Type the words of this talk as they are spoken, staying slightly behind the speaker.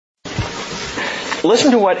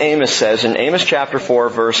Listen to what Amos says in Amos chapter 4,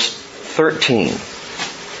 verse 13.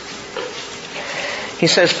 He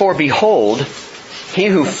says, "For behold, he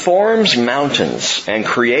who forms mountains and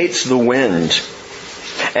creates the wind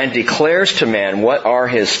and declares to man what are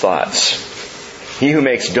his thoughts. He who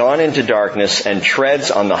makes dawn into darkness and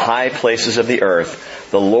treads on the high places of the earth,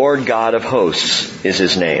 the Lord God of hosts is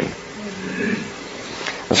his name."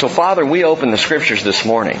 And so, Father, we open the Scriptures this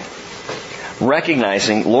morning,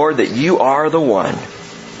 recognizing, Lord, that you are the one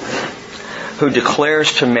who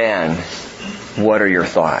declares to man, what are your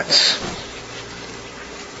thoughts?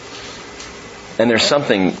 And there's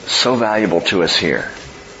something so valuable to us here.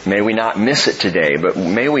 May we not miss it today, but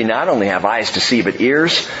may we not only have eyes to see, but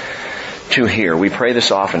ears to hear. We pray this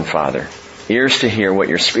often, Father. Ears to hear what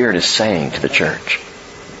your Spirit is saying to the church.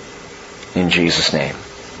 In Jesus' name.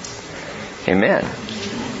 Amen.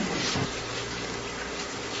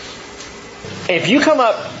 If you come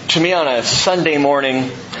up to me on a Sunday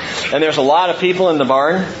morning and there's a lot of people in the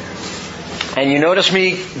barn, and you notice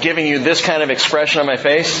me giving you this kind of expression on my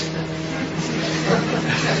face,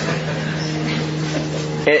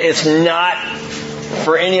 it's not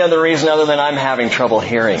for any other reason other than I'm having trouble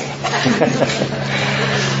hearing.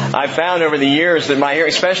 I've found over the years that my hearing,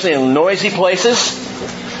 especially in noisy places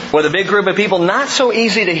with a big group of people, not so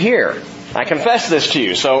easy to hear. I confess this to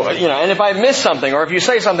you. So, and if I miss something, or if you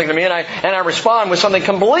say something to me and I respond with something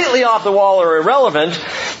completely off the wall or irrelevant,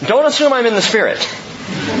 don't assume I'm in the Spirit.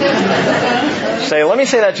 Let me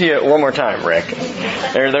say that to you one more time, Rick.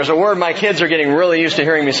 There's a word my kids are getting really used to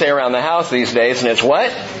hearing me say around the house these days, and it's what?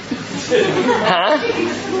 Huh?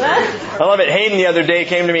 I love it. Hayden the other day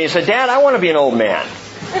came to me and said, "Dad, I want to be an old man."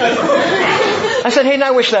 I said, "Hayden,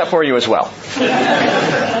 I wish that for you as well."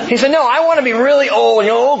 He said, "No, I want to be really old,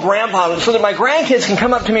 old grandpa, so that my grandkids can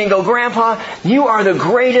come up to me and go, 'Grandpa, you are the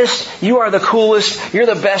greatest, you are the coolest, you're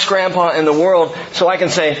the best grandpa in the world,' so I can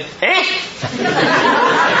say, 'Eh?'"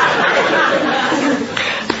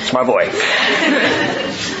 It's my boy.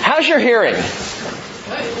 How's your hearing?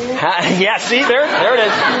 Yeah, see, there it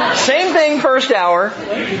is. Same thing first hour.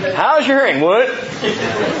 How's your hearing? What?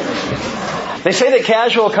 They say that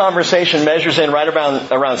casual conversation measures in right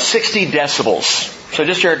around 60 decibels. So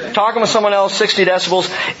just you're talking with someone else, 60 decibels.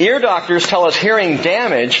 Ear doctors tell us hearing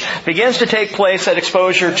damage begins to take place at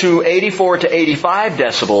exposure to 84 to 85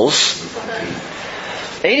 decibels.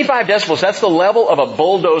 85 decibels, that's the level of a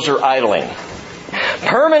bulldozer idling.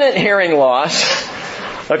 Permanent hearing loss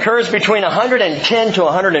occurs between 110 to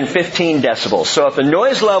 115 decibels. So if the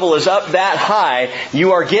noise level is up that high,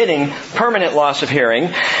 you are getting permanent loss of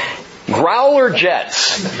hearing. Growler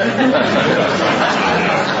jets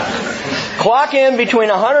clock in between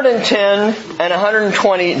 110 and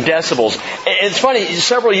 120 decibels. It's funny,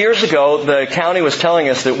 several years ago, the county was telling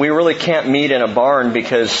us that we really can't meet in a barn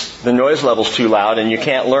because the noise level's too loud, and you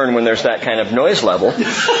can't learn when there's that kind of noise level,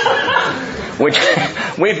 which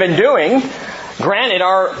we've been doing. Granted,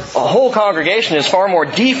 our whole congregation is far more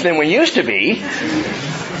deep than we used to be,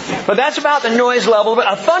 but that's about the noise level. But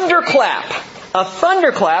a thunderclap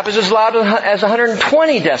is as loud as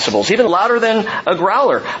 120 decibels, even louder than a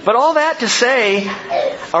growler. But all that to say,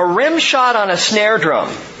 a rim shot on a snare drum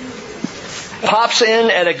pops in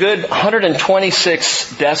at a good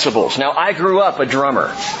 126 decibels. Now, I grew up a drummer.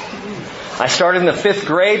 I started in the 5th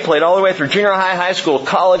grade, played all the way through junior high, high school,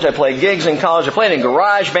 college. I played gigs in college. I played in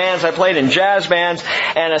garage bands. I played in jazz bands.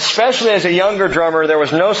 And especially as a younger drummer, there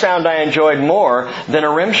was no sound I enjoyed more than a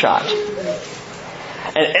rim shot.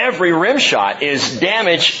 And every rim shot is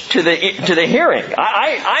damage to the hearing.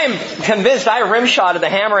 I am convinced I rim shotted the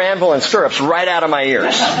hammer, anvil, and stirrups right out of my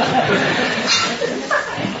ears.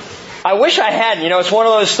 I wish I hadn't. It's one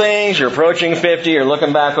of those things, you're approaching 50, you're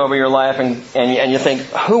looking back over your life, and you think,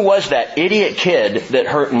 who was that idiot kid that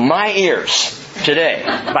hurt my ears today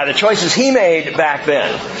by the choices he made back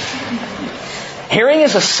then? Hearing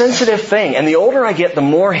is a sensitive thing, and the older I get, the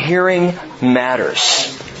more hearing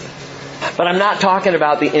matters. But I'm not talking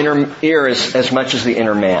about the inner ear as much as the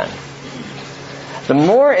inner man. The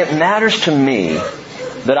more it matters to me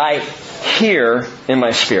that I hear in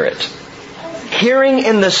my spirit. Hearing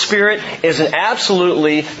in the Spirit is an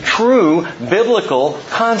absolutely true biblical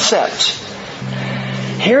concept.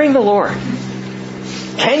 Hearing the Lord.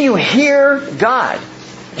 Can you hear God?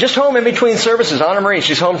 Just home in between services, Anna Marie,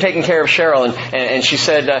 she's home taking care of Cheryl, and she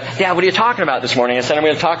said, "Dad, what are you talking about this morning?" I said, "I'm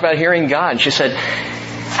going to talk about hearing God." And she said,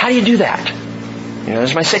 "How do you do that?"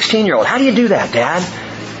 This is my 16-year-old. "How do you do that, Dad?"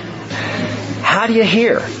 How do you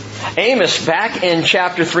hear? Amos, back in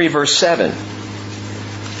chapter 3, verse 7,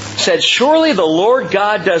 said, "Surely the Lord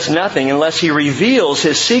God does nothing unless He reveals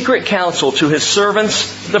His secret counsel to His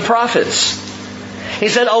servants, the prophets. He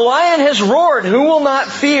said, a lion has roared, who will not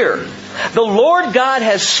fear? The Lord God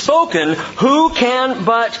has spoken, who can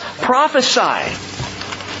but prophesy?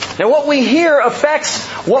 Now what we hear affects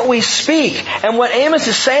what we speak. And what Amos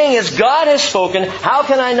is saying is, God has spoken, how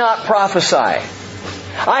can I not prophesy?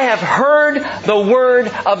 I have heard the word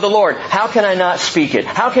of the Lord. How can I not speak it?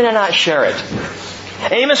 How can I not share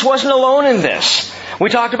it? Amos wasn't alone in this. We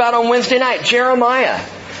talked about on Wednesday night, Jeremiah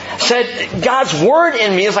said, God's word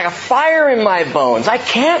in me is like a fire in my bones. I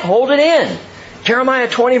can't hold it in. Jeremiah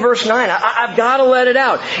 20 verse 9. I've got to let it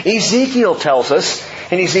out. Ezekiel tells us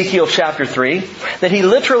in Ezekiel chapter 3 that he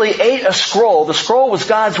literally ate a scroll. The scroll was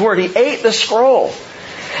God's word. He ate the scroll.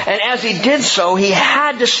 And as he did so, he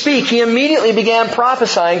had to speak. He immediately began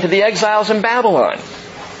prophesying to the exiles in Babylon.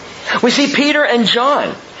 We see Peter and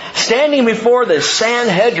John standing before the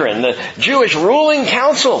Sanhedrin, the Jewish ruling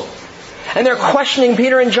council. And they're questioning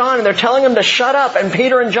Peter and John, and they're telling them to shut up. And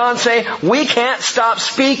Peter and John say, we can't stop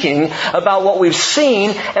speaking about what we've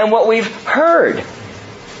seen and what we've heard.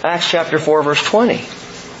 Acts chapter 4, verse 20.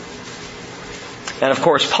 And of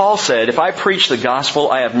course, Paul said, if I preach the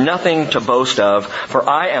gospel, I have nothing to boast of, for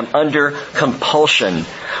I am under compulsion.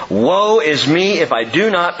 Woe is me if I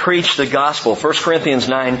do not preach the gospel. 1 Corinthians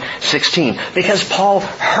 9:16. Because Paul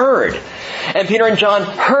heard. And Peter and John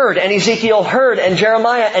heard. And Ezekiel heard. And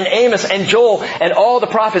Jeremiah and Amos and Joel and all the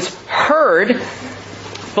prophets heard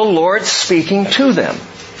the Lord speaking to them.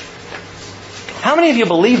 How many of you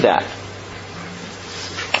believe that?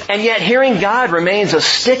 And yet hearing God remains a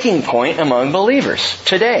sticking point among believers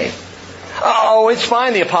today. Oh, it's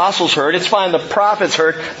fine the apostles heard, it's fine the prophets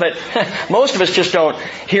heard, but most of us just don't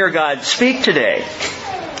hear God speak today.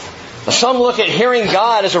 Some look at hearing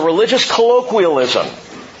God as a religious colloquialism.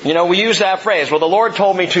 You know, we use that phrase, well, the Lord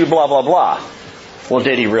told me to blah, blah, blah. Well,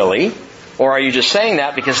 did He really? Or are you just saying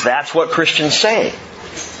that because that's what Christians say?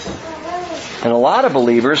 And a lot of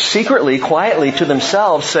believers secretly, quietly to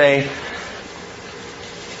themselves say,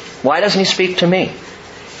 why doesn't He speak to me?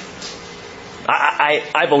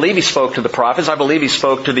 I believe He spoke to the prophets. I believe He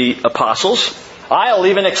spoke to the apostles. I'll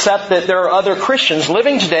even accept that there are other Christians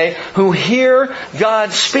living today who hear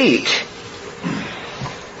God speak.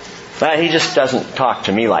 But He just doesn't talk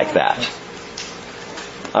to me like that.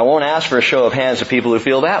 I won't ask for a show of hands of people who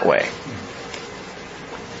feel that way.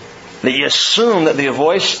 That you assume that the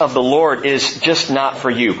voice of the Lord is just not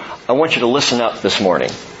for you. I want you to listen up this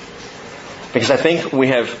morning. Because I think we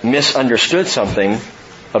have misunderstood something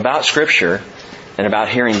about Scripture and about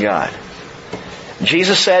hearing God.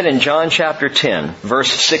 Jesus said in John chapter 10,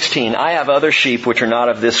 verse 16, I have other sheep which are not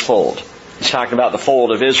of this fold. He's talking about the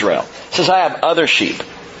fold of Israel. He says, I have other sheep.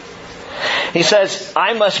 He says,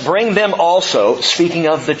 I must bring them also, speaking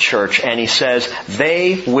of the church, and He says,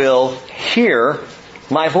 they will hear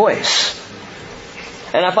my voice.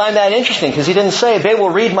 And I find that interesting because He didn't say, they will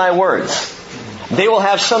read my words. They will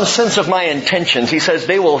have some sense of my intentions. He says,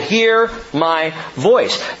 they will hear my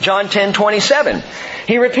voice. John 10:27.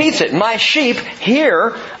 He repeats it. My sheep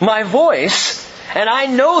hear my voice, and I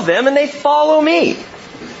know them, and they follow me.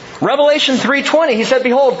 Revelation 3:20, He said,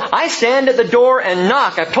 behold, I stand at the door and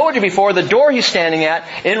knock. I've told you before, the door He's standing at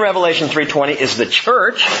in Revelation 3:20 is the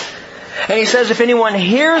church. And He says, if anyone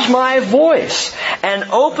hears my voice and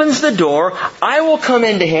opens the door, I will come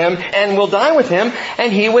into him and will dine with him,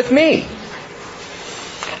 and he with me.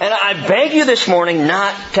 And I beg you this morning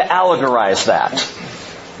not to allegorize that.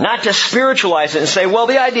 Not to spiritualize it and say, well,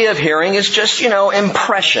 the idea of hearing is just,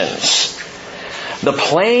 impressions. The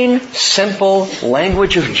plain, simple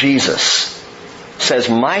language of Jesus says,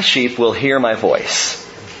 my sheep will hear my voice.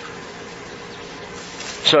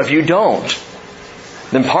 So if you don't,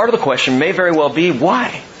 then part of the question may very well be,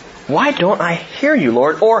 why? Why don't I hear you,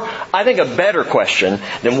 Lord? Or I think a better question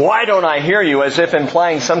than why don't I hear you, as if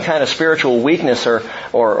implying some kind of spiritual weakness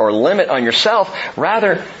or limit on yourself.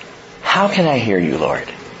 Rather, how can I hear you, Lord?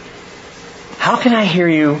 How can I hear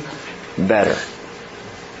you better?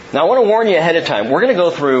 Now I want to warn you ahead of time. We're going to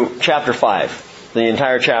go through chapter 5, the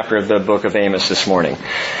entire chapter of the book of Amos this morning.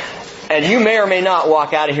 And you may or may not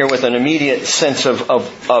walk out of here with an immediate sense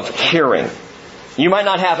of hearing. You might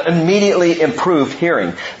not have immediately improved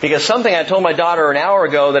hearing. Because something I told my daughter an hour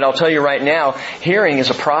ago that I'll tell you right now, hearing is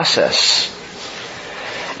a process.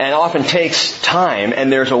 And often takes time,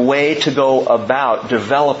 and there's a way to go about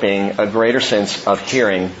developing a greater sense of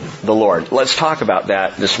hearing the Lord. Let's talk about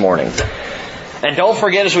that this morning. And don't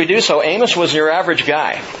forget as we do so, Amos was your average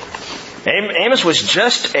guy. Amos was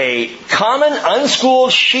just a common,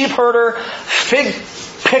 unschooled sheep herder, fig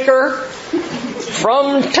picker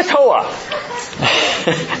from Tekoa.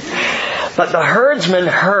 But the herdsman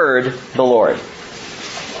heard the Lord.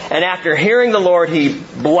 And after hearing the Lord, he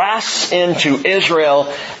blasts into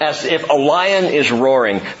Israel as if a lion is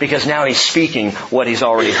roaring, because now he's speaking what he's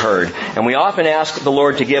already heard. And we often ask the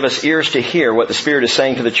Lord to give us ears to hear what the Spirit is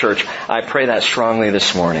saying to the church. I pray that strongly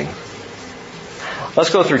this morning. Let's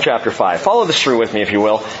go through chapter 5. Follow this through with me, if you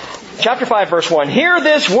will. Chapter 5, verse 1. Hear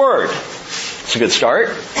this word. It's a good start.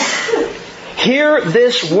 Hear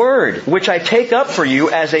this word, which I take up for you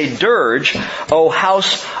as a dirge, O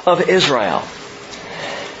house of Israel.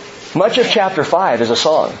 Much of chapter 5 is a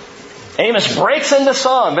song. Amos breaks into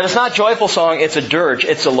song, but it's not joyful song, it's a dirge,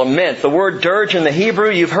 it's a lament. The word dirge in the Hebrew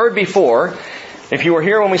you've heard before. If you were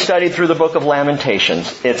here when we studied through the book of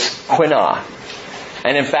Lamentations, it's quinah.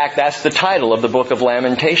 And in fact, that's the title of the book of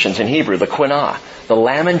Lamentations in Hebrew, the quinah. The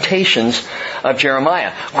Lamentations of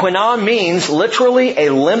Jeremiah. Quinah means literally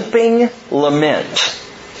a limping lament.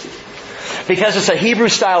 Because it's a Hebrew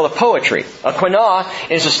style of poetry. A quinah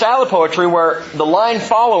is a style of poetry where the line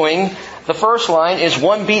following the first line is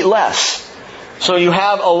one beat less. So you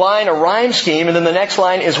have a line, a rhyme scheme, and then the next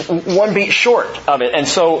line is one beat short of it. And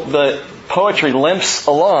so the poetry limps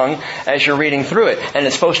along as you're reading through it. And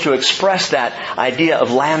it's supposed to express that idea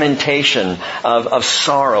of lamentation, of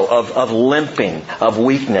sorrow, of limping, of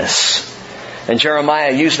weakness. And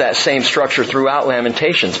Jeremiah used that same structure throughout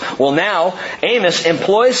Lamentations. Well, now, Amos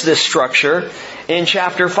employs this structure in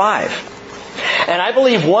chapter 5. And I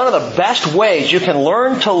believe one of the best ways you can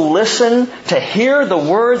learn to listen, to hear the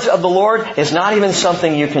words of the Lord, is not even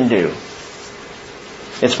something you can do.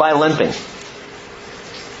 It's by limping.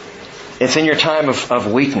 It's in your time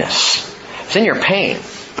of weakness. It's in your pain.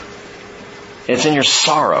 It's in your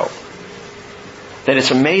sorrow. That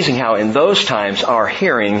it's amazing how in those times our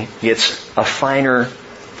hearing gets a finer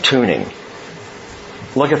tuning.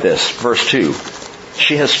 Look at this, verse 2.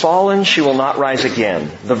 She has fallen, she will not rise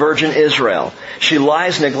again. The virgin Israel. She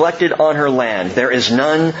lies neglected on her land. There is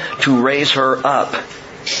none to raise her up.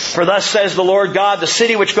 For thus says the Lord God, the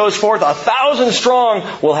city which goes forth 1,000 strong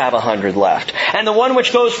will have 100 left. And the one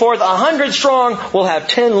which goes forth 100 strong will have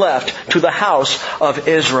 10 left to the house of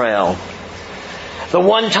Israel. The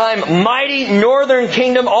one-time mighty northern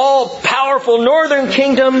kingdom, all-powerful northern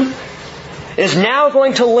kingdom, is now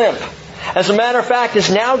going to limp. As a matter of fact, is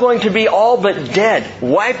now going to be all but dead,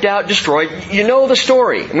 wiped out, destroyed. You know the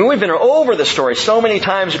story. I mean, we've been over the story so many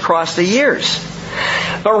times across the years.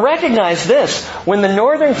 But recognize this, when the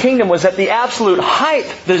northern kingdom was at the absolute height,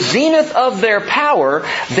 the zenith of their power,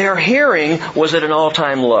 their hearing was at an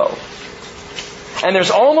all-time low. And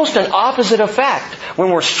there's almost an opposite effect.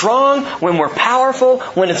 When we're strong, when we're powerful,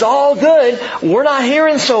 when it's all good, we're not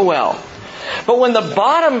hearing so well. But when the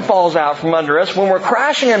bottom falls out from under us, when we're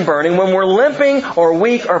crashing and burning, when we're limping or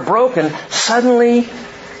weak or broken, suddenly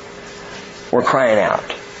we're crying out.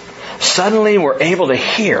 Suddenly we're able to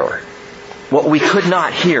hear what we could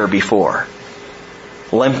not hear before.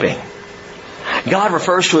 Limping. God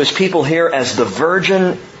refers to His people here as the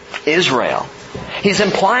virgin Israel. He's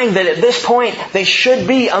implying that at this point they should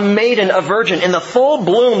be a maiden, a virgin, in the full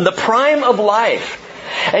bloom, the prime of life.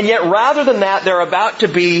 And yet rather than that, they're about to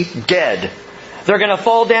be dead. They're going to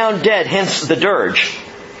fall down dead, hence the dirge.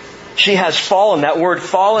 She has fallen. That word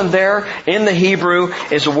fallen there in the Hebrew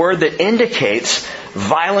is a word that indicates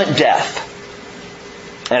violent death.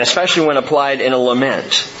 And especially when applied in a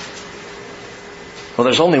lament. Well,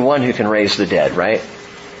 there's only one who can raise the dead, right?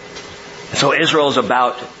 So Israel is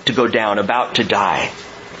about to go down, about to die.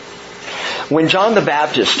 When John the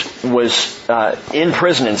Baptist was in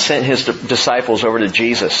prison and sent his disciples over to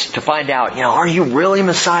Jesus to find out, are you really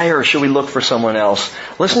Messiah or should we look for someone else?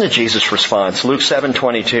 Listen to Jesus' response, Luke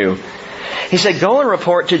 7:22. He said, "Go and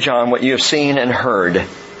report to John what you have seen and heard.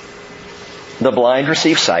 The blind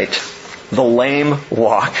receive sight, the lame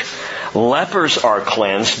walk, lepers are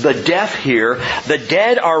cleansed, the deaf hear, the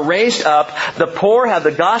dead are raised up, the poor have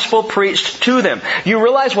the gospel preached to them." You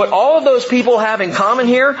realize what all of those people have in common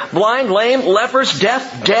here? Blind, lame, lepers,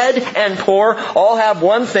 deaf, dead, and poor all have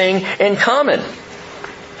one thing in common.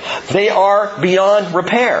 They are beyond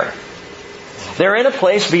repair. They're in a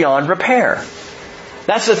place beyond repair.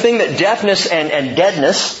 That's the thing that deafness and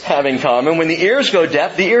deadness have in common. When the ears go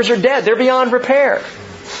deaf, the ears are dead. They're beyond repair.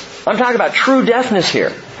 I'm talking about true deafness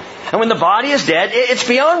here. And when the body is dead, it's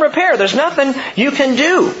beyond repair. There's nothing you can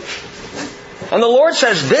do. And the Lord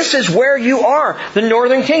says, this is where you are, the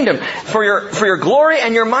northern kingdom. For your glory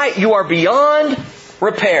and your might, you are beyond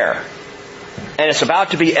repair. And it's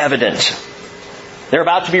about to be evident. They're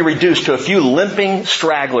about to be reduced to a few limping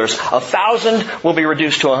stragglers. 1,000 will be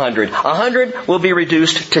reduced to 100. 100 will be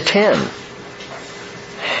reduced to 10.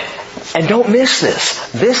 And don't miss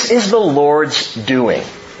this. This is the Lord's doing.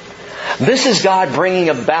 This is God bringing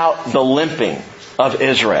about the limping of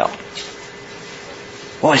Israel.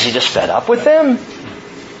 Well, is he just fed up with them?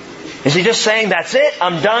 Is he just saying, that's it,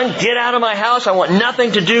 I'm done, get out of my house, I want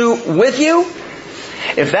nothing to do with you?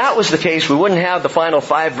 If that was the case, we wouldn't have the final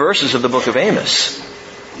 5 verses of the book of Amos,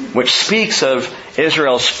 which speaks of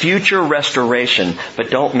Israel's future restoration. But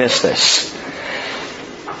don't miss this.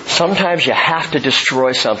 Sometimes you have to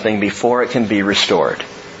destroy something before it can be restored.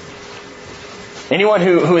 Anyone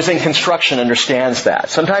who is in construction understands that.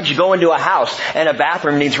 Sometimes you go into a house and a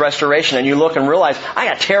bathroom needs restoration and you look and realize, I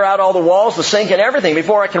got to tear out all the walls, the sink and everything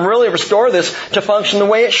before I can really restore this to function the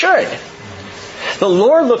way it should. The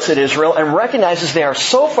Lord looks at Israel and recognizes they are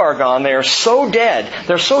so far gone, they are so dead,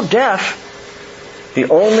 they're so deaf, the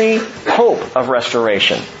only hope of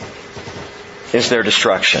restoration is their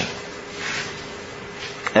destruction.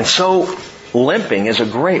 And so, limping is a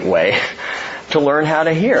great way to learn how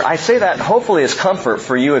to hear. I say that hopefully as comfort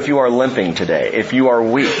for you if you are limping today, if you are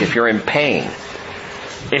weak, if you're in pain,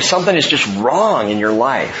 if something is just wrong in your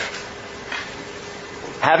life.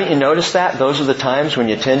 Haven't you noticed that? Those are the times when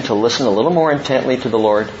you tend to listen a little more intently to the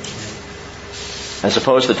Lord, as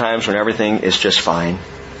opposed to times when everything is just fine.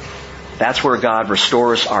 That's where God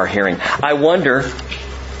restores our hearing. I wonder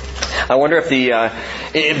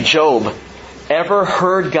if Job ever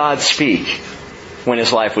heard God speak when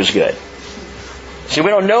his life was good. See, we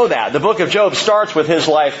don't know that. The book of Job starts with his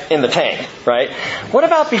life in the tank, right? What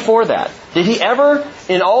about before that? Did he ever,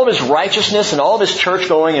 in all of his righteousness and all of his church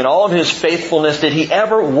going and all of his faithfulness, did he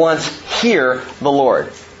ever once hear the Lord?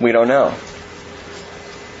 We don't know.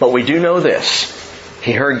 But we do know this.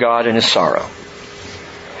 He heard God in his sorrow.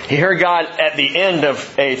 He heard God at the end of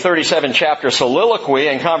a 37-chapter soliloquy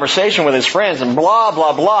and conversation with his friends and blah,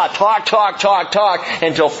 blah, blah, talk,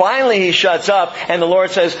 until finally he shuts up and the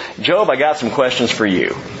Lord says, Job, I got some questions for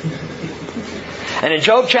you. And in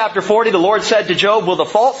Job chapter 40, the Lord said to Job, will the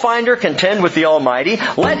fault finder contend with the Almighty?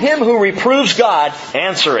 Let him who reproves God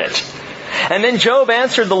answer it. And then Job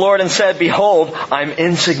answered the Lord and said, behold, I'm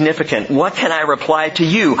insignificant. What can I reply to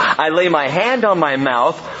you? I lay my hand on my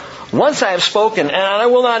mouth. Once I have spoken, and I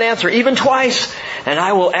will not answer, even twice, and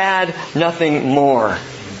I will add nothing more.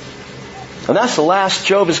 And that's the last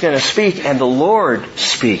Job is going to speak, and the Lord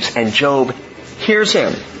speaks, and Job hears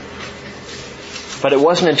Him. But it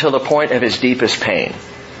wasn't until the point of his deepest pain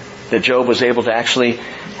that Job was able to actually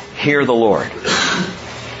hear the Lord.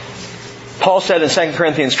 Paul said in 2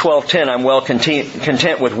 Corinthians 12:10, I'm well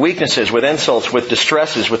content with weaknesses, with insults, with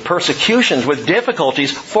distresses, with persecutions, with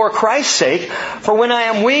difficulties, for Christ's sake. For when I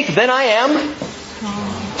am weak, then I am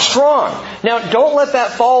strong. Now, don't let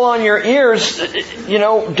that fall on your ears,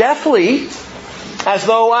 deafly, as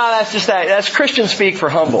though, that's Christian speak for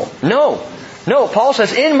humble. No, Paul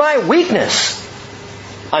says, in my weakness,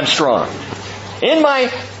 I'm strong. In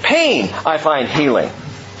my pain, I find healing.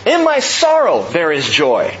 In my sorrow, there is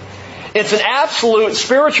joy. It's an absolute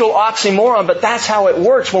spiritual oxymoron, but that's how it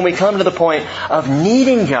works when we come to the point of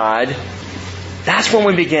needing God. That's when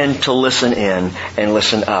we begin to listen in and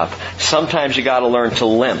listen up. Sometimes you got to learn to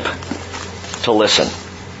limp to listen.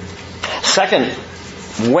 Second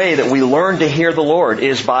way that we learn to hear the Lord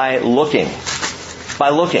is by looking. By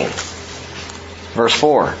looking. Verse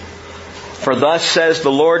 4. For thus says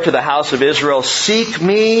the Lord to the house of Israel, seek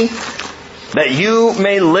me that you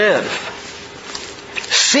may live.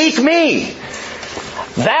 Seek me,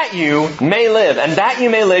 that you may live. And that you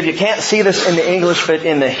may live, you can't see this in the English, but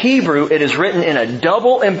in the Hebrew, it is written in a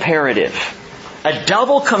double imperative. A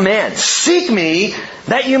double command. Seek me,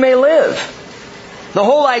 that you may live. The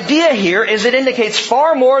whole idea here is it indicates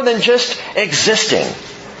far more than just existing.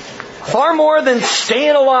 Far more than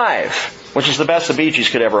staying alive, which is the best the Bee Gees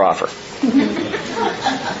could ever offer.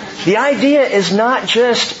 The idea is not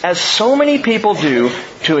just, as so many people do,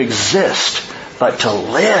 to exist, but to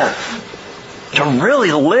live. To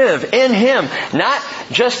really live in Him. Not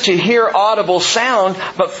just to hear audible sound,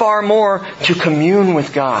 but far more to commune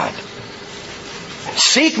with God.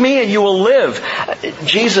 Seek me and you will live.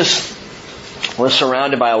 Jesus was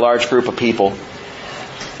surrounded by a large group of people.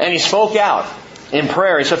 And He spoke out in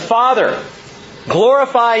prayer. He said, Father,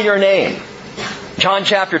 glorify your name. John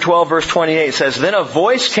chapter 12 verse 28 says, then a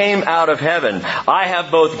voice came out of heaven. I have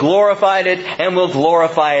both glorified it and will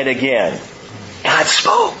glorify it again. God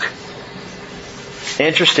spoke.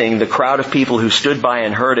 Interesting, the crowd of people who stood by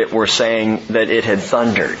and heard it were saying that it had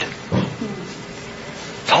thundered.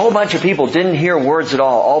 A whole bunch of people didn't hear words at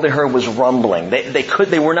all. All they heard was rumbling.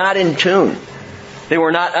 They were not in tune. They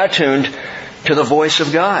were not attuned to the voice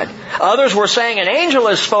of God. Others were saying, an angel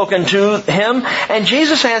has spoken to him. And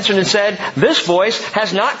Jesus answered and said, this voice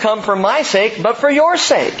has not come for my sake, but for your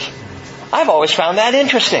sake. I've always found that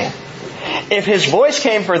interesting. If His voice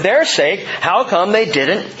came for their sake, how come they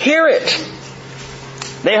didn't hear it?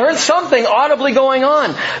 They heard something audibly going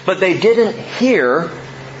on, but they didn't hear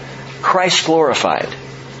Christ glorified.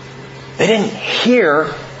 They didn't hear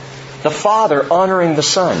the Father honoring the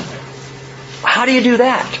Son. How do you do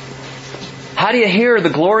that? How do you hear the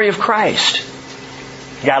glory of Christ?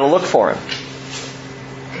 You got to look for Him.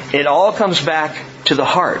 It all comes back to the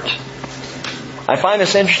heart. I find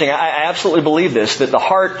this interesting. I absolutely believe this, that the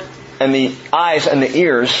heart and the eyes and the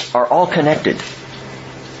ears are all connected.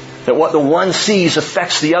 That what the one sees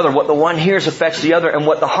affects the other, what the one hears affects the other, and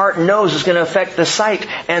what the heart knows is going to affect the sight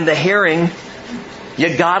and the hearing.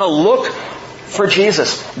 You got to look for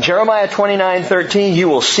Jesus. Jeremiah 29:13, you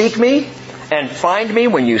will seek me and find me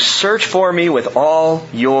when you search for me with all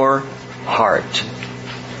your heart.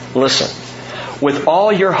 Listen, with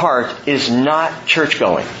all your heart is not church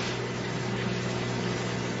going.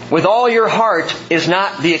 With all your heart is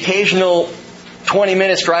not the occasional 20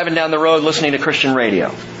 minutes driving down the road listening to Christian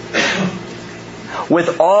radio.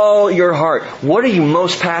 With all your heart, what are you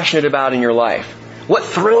most passionate about in your life? What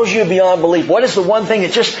thrills you beyond belief? What is the one thing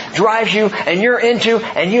that just drives you and you're into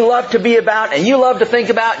and you love to be about and you love to think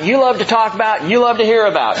about, and you love to talk about, and you love to hear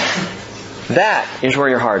about? That is where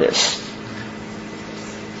your heart is.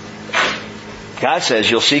 God says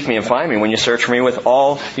you'll seek me and find me when you search for me with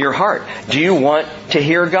all your heart. Do you want to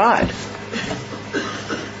hear God?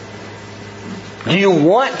 Do you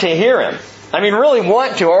want to hear Him? I mean, really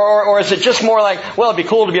want to? Or is it just more like, well, it'd be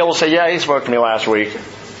cool to be able to say, yeah, He spoke to me last week.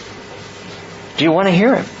 Do you want to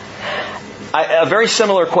hear Him? A very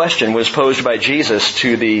similar question was posed by Jesus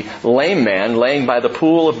to the lame man laying by the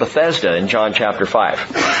pool of Bethesda in John chapter 5.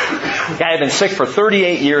 The guy had been sick for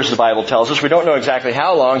 38 years, the Bible tells us. We don't know exactly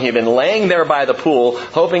how long. He had been laying there by the pool,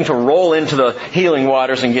 hoping to roll into the healing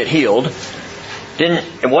waters and get healed.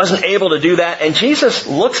 Wasn't able to do that. And Jesus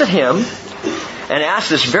looks at him and asks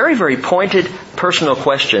this very, very pointed, personal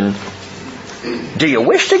question. Do you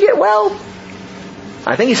wish to get well?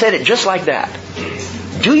 I think He said it just like that.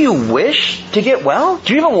 Do you wish to get well?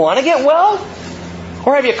 Do you even want to get well?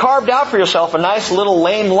 Or have you carved out for yourself a nice little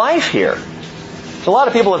lame life here? So a lot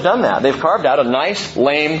of people have done that. They've carved out a nice,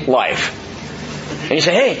 lame life. And you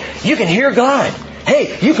say, hey, you can hear God.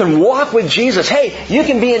 Hey, you can walk with Jesus. Hey, you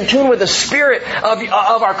can be in tune with the Spirit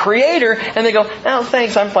of our Creator. And they go, oh,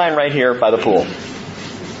 thanks, I'm fine right here by the pool.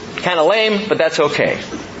 Kind of lame, but that's okay.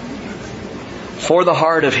 For the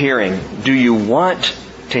heart of hearing, do you want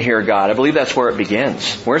to hear God? I believe that's where it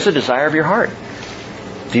begins. Where's the desire of your heart?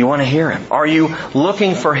 Do you want to hear Him? Are you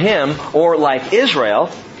looking for Him? Or like Israel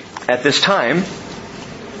at this time,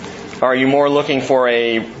 are you more looking for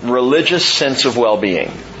a religious sense of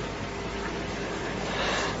well-being?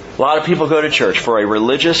 A lot of people go to church for a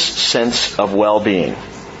religious sense of well-being.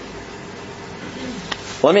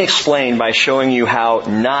 Let me explain by showing you how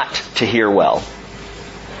not to hear well.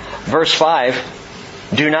 Verse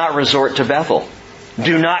 5, do not resort to Bethel.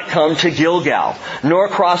 Do not come to Gilgal, nor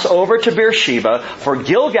cross over to Beersheba, for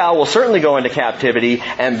Gilgal will certainly go into captivity,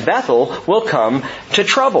 and Bethel will come to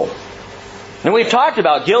trouble. Now we've talked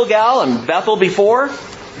about Gilgal and Bethel before.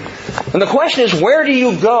 And the question is, where do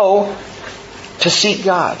you go to seek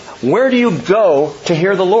God? Where do you go to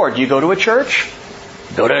hear the Lord? Do you go to a church?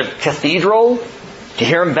 Go to a cathedral? Do you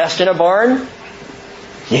hear Him best in a barn?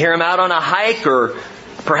 You hear Him out on a hike or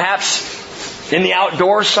perhaps in the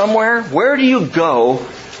outdoors somewhere? Where do you go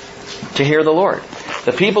to hear the Lord?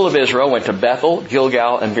 The people of Israel went to Bethel,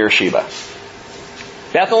 Gilgal, and Beersheba.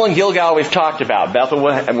 Bethel and Gilgal we've talked about. Bethel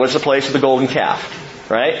was the place of the golden calf,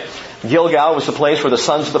 right? Gilgal was the place where the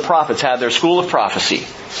sons of the prophets had their school of prophecy.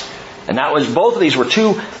 And both of these were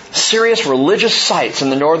two serious religious sites in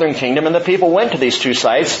the northern kingdom, and the people went to these two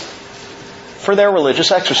sites for their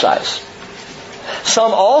religious exercise.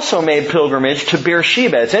 Some also made pilgrimage to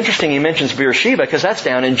Beersheba. It's interesting he mentions Beersheba because that's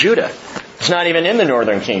down in Judah. It's not even in the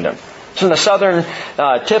northern kingdom. It's in the southern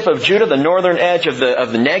tip of Judah, the northern edge of the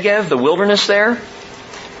Negev, the wilderness there.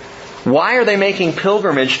 Why are they making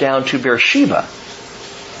pilgrimage down to Beersheba?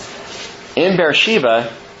 In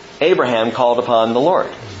Beersheba, Abraham called upon the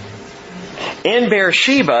Lord. In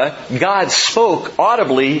Beersheba, God spoke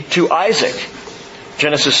audibly to Isaac.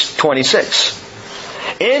 Genesis 26.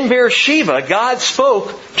 In Beersheba, God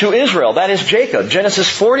spoke to Israel. That is Jacob. Genesis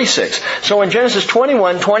 46. So in Genesis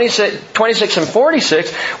 21, 26 and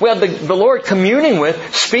 46, we have the Lord communing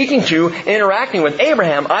with, speaking to, interacting with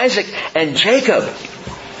Abraham, Isaac, and Jacob.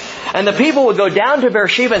 And the people would go down to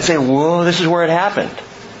Beersheba and say, whoa, this is where it happened.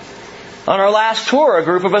 On our last tour, a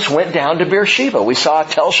group of us went down to Beersheba. We saw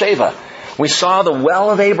Tel Sheva. We saw the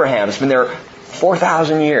well of Abraham. It's been there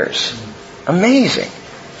 4,000 years. Amazing.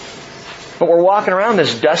 But we're walking around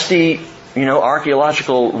this dusty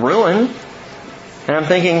archaeological ruin. And I'm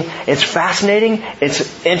thinking, it's fascinating,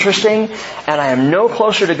 it's interesting, and I am no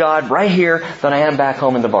closer to God right here than I am back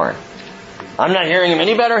home in the barn. I'm not hearing Him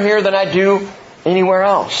any better here than I do anywhere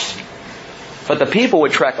else. But the people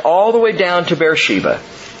would trek all the way down to Beersheba.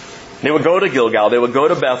 They would go to Gilgal, they would go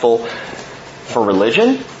to Bethel for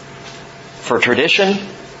religion, for tradition,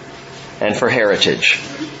 and for heritage.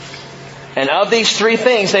 And of these three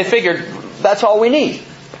things, they figured, that's all we need.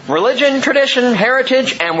 Religion, tradition,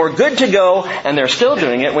 heritage, and we're good to go. And they're still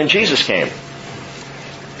doing it when Jesus came.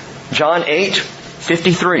 John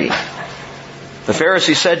 8:53. The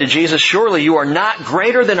Pharisees said to Jesus, "Surely you are not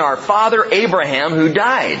greater than our father Abraham who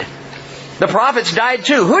died. The prophets died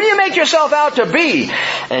too. Who do you make yourself out to be?"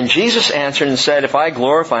 And Jesus answered and said, "If I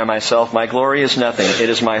glorify myself, my glory is nothing. It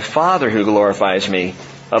is my Father who glorifies me,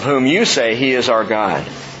 of whom you say He is our God."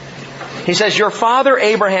 He says, "Your father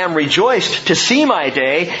Abraham rejoiced to see my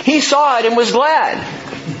day. He saw it and was glad."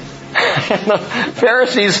 And the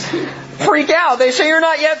Pharisees freak out. They say, "You're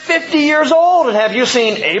not yet 50 years old, and have you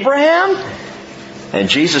seen Abraham?" And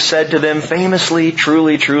Jesus said to them famously,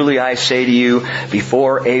 "Truly, truly, I say to you,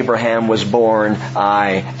 before Abraham was born,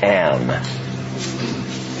 I am."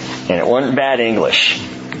 And it wasn't bad English.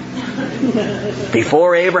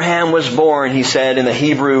 Before Abraham was born, He said in the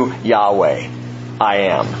Hebrew, Yahweh, I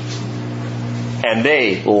am. And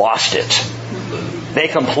they lost it. They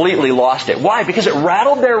completely lost it. Why? Because it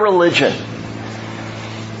rattled their religion.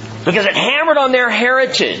 Because it hammered on their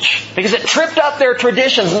heritage. Because it tripped up their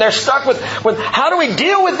traditions. And they're stuck with how do we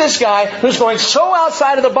deal with this guy who's going so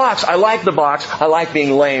outside of the box? I like the box. I like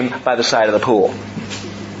being lame by the side of the pool.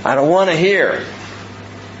 I don't want to hear.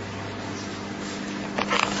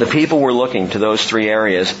 The people were looking to those three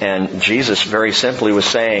areas. And Jesus very simply was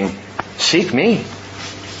saying, seek me.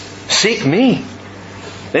 Seek me.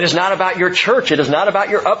 It is not about your church. It is not about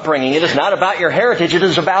your upbringing. It is not about your heritage. It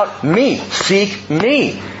is about me. Seek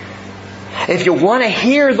me. If you want to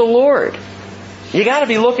hear the Lord, you got to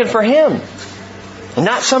be looking for Him. And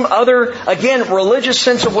not some other, again, religious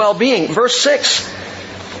sense of well-being. Verse 6,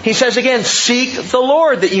 He says again, "Seek the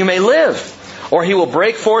Lord that you may live. Or He will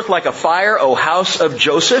break forth like a fire, O house of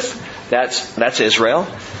Joseph." That's Israel.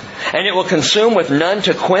 "And it will consume with none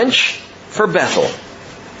to quench for Bethel.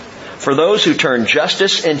 For those who turn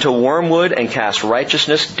justice into wormwood and cast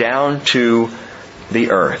righteousness down to the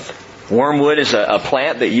earth." Wormwood is a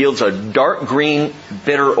plant that yields a dark green,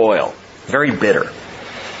 bitter oil. Very bitter.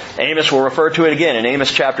 Amos will refer to it again in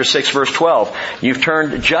Amos chapter 6 verse 12. "You've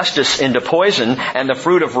turned justice into poison and the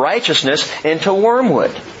fruit of righteousness into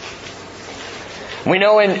wormwood." We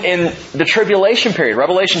know in the tribulation period,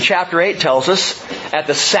 Revelation chapter 8 tells us, at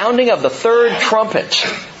the sounding of the third trumpet,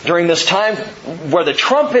 during this time where the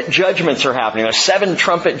trumpet judgments are happening, there's 7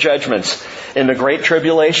 trumpet judgments in the Great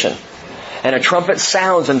Tribulation. And a trumpet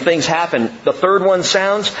sounds and things happen. The third one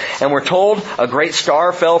sounds, and we're told a great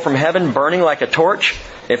star fell from heaven burning like a torch.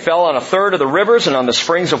 It fell on a third of the rivers and on the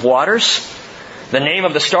springs of waters. The name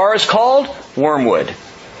of the star is called Wormwood.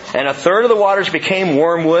 And a third of the waters became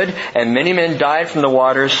wormwood, and many men died from the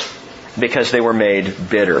waters because they were made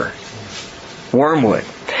bitter. Wormwood.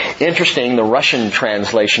 Interesting, the Russian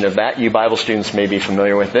translation of that, you Bible students may be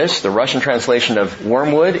familiar with this. The Russian translation of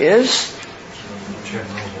wormwood is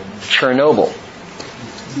Chernobyl.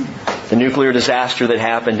 The nuclear disaster that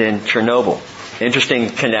happened in Chernobyl. Interesting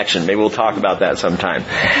connection. Maybe we'll talk about that sometime.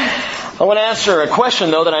 I want to answer a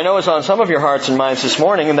question, though, that I know is on some of your hearts and minds this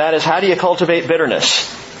morning, and that is, how do you cultivate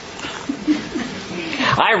bitterness?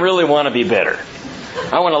 I really want to be bitter.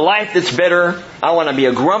 I want a life that's bitter. I want to be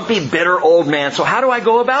a grumpy, bitter old man. So how do I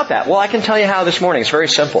go about that? Well, I can tell you how this morning. It's very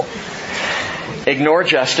simple. Ignore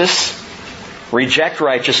justice, reject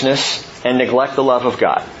righteousness, and neglect the love of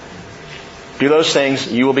God. Do those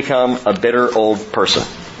things, you will become a bitter old person.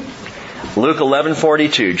 Luke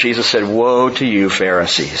 11:42, Jesus said, "Woe to you,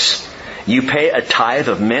 Pharisees! You pay a tithe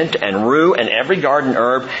of mint and rue and every garden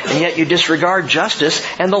herb, and yet you disregard justice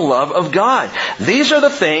and the love of God. These are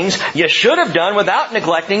the things you should have done without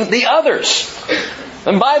neglecting the others."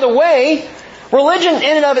 And by the way, religion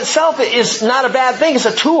in and of itself is not a bad thing. It's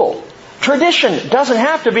a tool. Tradition doesn't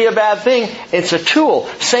have to be a bad thing. It's a tool.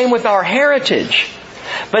 Same with our heritage.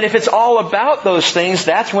 But if it's all about those things,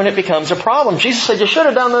 that's when it becomes a problem. Jesus said, you should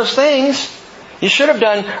have done those things. You should have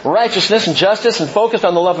done righteousness and justice and focused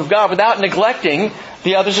on the love of God without neglecting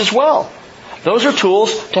the others as well. Those are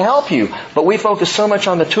tools to help you. But we focus so much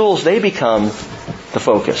on the tools, they become the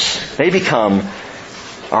focus. They become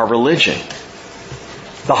our religion.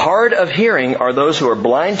 The hard of hearing are those who are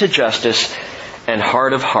blind to justice and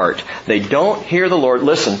hard of heart. They don't hear the Lord.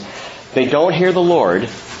 Listen, they don't hear the Lord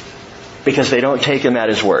because they don't take Him at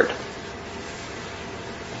His word.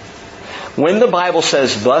 When the Bible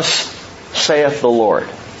says, "Thus saith the Lord,"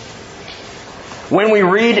 when we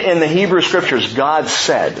read in the Hebrew Scriptures, "God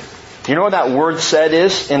said," do you know what that word "said"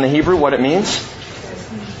 is in the Hebrew, what it means?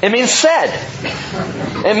 It means said.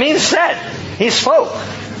 It means said. He spoke.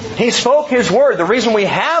 He spoke His Word. The reason we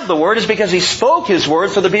have the Word is because He spoke His Word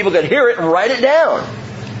so the people could hear it and write it down.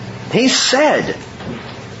 He said.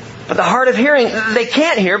 But the hard of hearing, they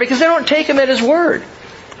can't hear because they don't take Him at His Word.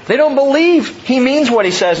 They don't believe He means what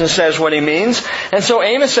He says and says what He means. And so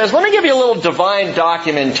Amos says, let me give you a little divine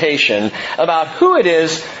documentation about who it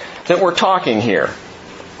is that we're talking here.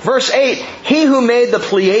 Verse 8, He who made the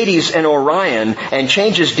Pleiades and Orion and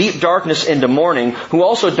changes deep darkness into morning, who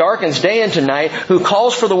also darkens day into night, who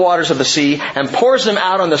calls for the waters of the sea and pours them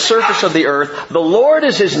out on the surface of the earth. The Lord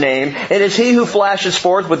is His name. It is He who flashes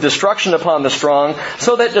forth with destruction upon the strong,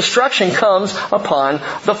 so that destruction comes upon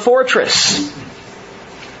the fortress.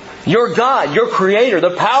 Your God, your Creator,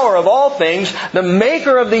 the power of all things, the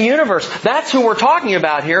Maker of the universe. That's who we're talking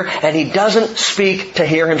about here, and He doesn't speak to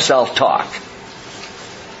hear Himself talk.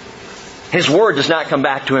 His Word does not come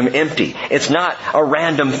back to Him empty. It's not a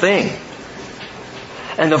random thing.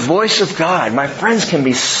 And the voice of God, my friends, can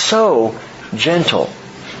be so gentle,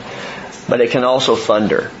 but it can also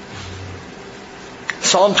thunder.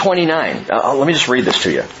 Psalm 29. Let me just read this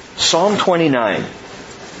to you. Psalm 29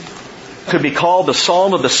 could be called the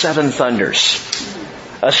Psalm of the Seven Thunders.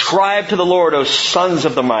 Ascribe to the Lord, O sons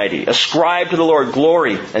of the mighty. Ascribe to the Lord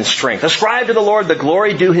glory and strength. Ascribe to the Lord the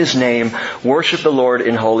glory due His name. Worship the Lord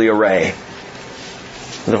in holy array.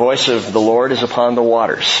 The voice of the Lord is upon the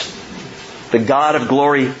waters. The God of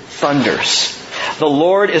glory thunders. The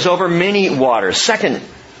Lord is over many waters.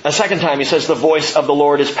 A second time He says the voice of the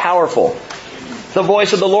Lord is powerful. The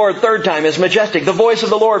voice of the Lord, third time, is majestic. The voice of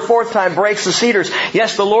the Lord, fourth time, breaks the cedars.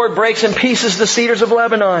 Yes, the Lord breaks in pieces the cedars of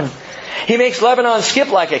Lebanon. He makes Lebanon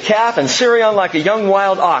skip like a calf and Sirion like a young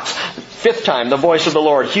wild ox. Fifth time, the voice of the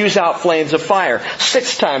Lord hews out flames of fire.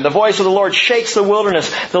 Sixth time, the voice of the Lord shakes the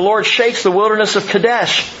wilderness. The Lord shakes the wilderness of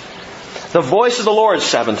Kadesh. The voice of the Lord,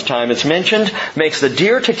 seventh time it's mentioned, makes the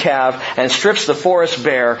deer to calve and strips the forest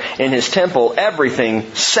bare. In His temple,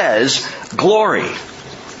 everything says glory.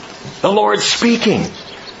 The Lord speaking.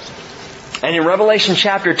 And in Revelation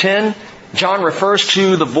chapter 10, John refers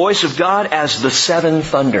to the voice of God as the seven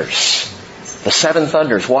thunders. The seven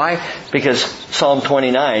thunders. Why? Because Psalm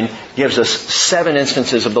 29 gives us 7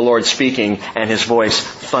 instances of the Lord speaking and His voice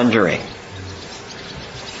thundering.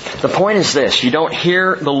 The point is this: you don't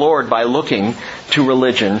hear the Lord by looking to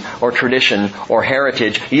religion or tradition or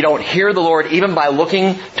heritage. You don't hear the Lord even by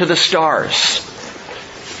looking to the stars.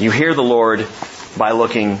 You hear the Lord by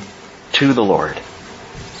looking to the Lord.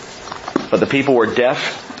 But the people were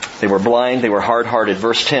deaf, they were blind, they were hard-hearted.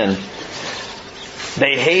 Verse 10,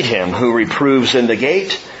 they hate Him who reproves in the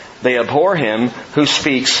gate. They abhor Him who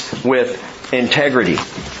speaks with integrity.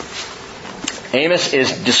 Amos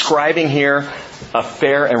is describing here a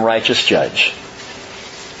fair and righteous judge.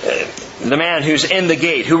 The man who's in the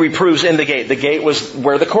gate, who reproves in the gate. The gate was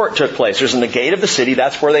where the court took place. There's in the gate of the city,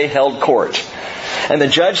 that's where they held court. And the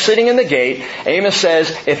judge sitting in the gate, Amos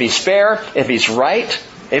says, if he's fair, if he's right,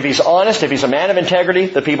 if he's honest, if he's a man of integrity,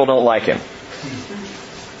 the people don't like him.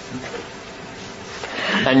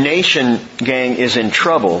 A nation, gang, is in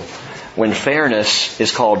trouble when fairness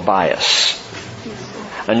is called bias.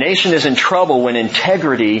 A nation is in trouble when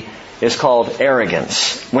integrity is called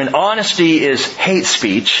arrogance. When honesty is hate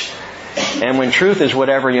speech, and when truth is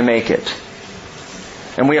whatever you make it.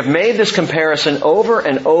 And we have made this comparison over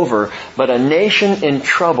and over, but a nation in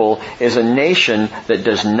trouble is a nation that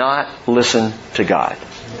does not listen to God.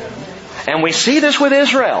 And we see this with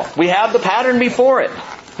Israel. We have the pattern before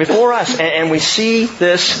us, and we see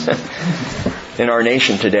this in our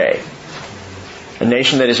nation today. A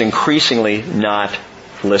nation that is increasingly not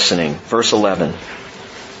listening. Verse 11.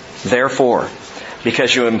 Therefore,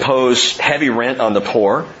 because you impose heavy rent on the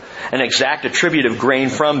poor, and exact a tribute of grain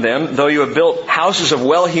from them, though you have built houses of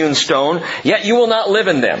well-hewn stone, yet you will not live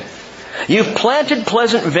in them. You've planted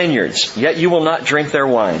pleasant vineyards, yet you will not drink their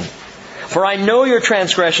wine. For I know your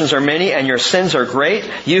transgressions are many, and your sins are great,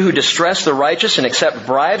 you who distress the righteous and accept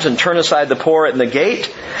bribes and turn aside the poor at the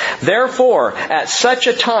gate. Therefore, at such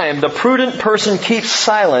a time, the prudent person keeps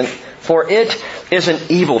silent, for it is an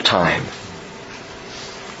evil time.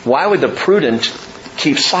 Why would the prudent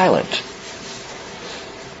keep silent?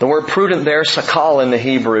 The word prudent there, sakal in the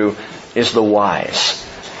Hebrew, is the wise,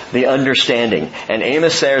 the understanding. And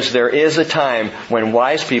Amos says there is a time when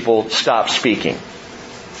wise people stop speaking.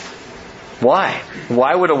 Why?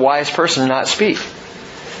 Why would a wise person not speak?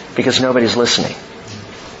 Because nobody's listening.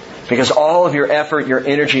 Because all of your effort, your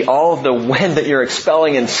energy, all of the wind that you're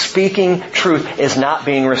expelling in speaking truth is not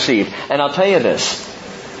being received. And I'll tell you this.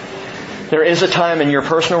 There is a time in your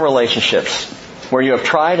personal relationships where you have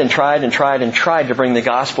tried and tried and tried and tried to bring the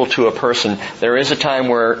gospel to a person. There is a time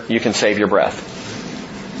where you can save your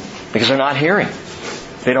breath. Because they're not hearing.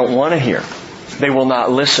 They don't want to hear. They will not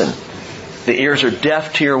listen. The ears are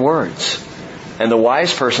deaf to your words. And the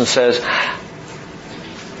wise person says,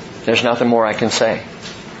 there's nothing more I can say.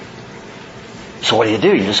 So what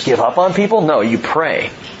do? You just give up on people? No, you pray.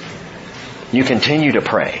 You continue to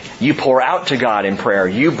pray. You pour out to God in prayer.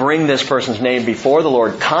 You bring this person's name before the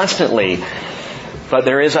Lord constantly. But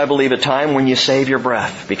there is, I believe, a time when you save your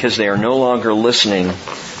breath because they are no longer listening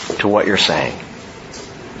to what you're saying.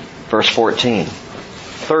 Verse 14.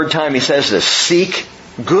 Third time he says this, seek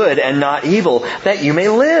good and not evil, that you may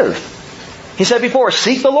live. He said before,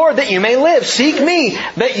 seek the Lord that you may live. Seek me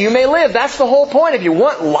that you may live. That's the whole point. If you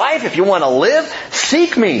want life, if you want to live,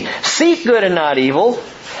 seek me. Seek good and not evil.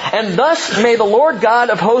 And thus may the Lord God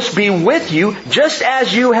of hosts be with you, just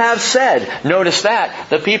as you have said. Notice that.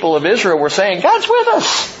 The people of Israel were saying, God's with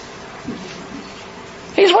us.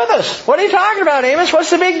 He's with us. What are you talking about, Amos?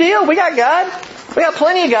 What's the big deal? We got God. We got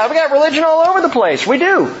plenty of God. We got religion all over the place. We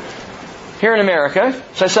do. Here in America,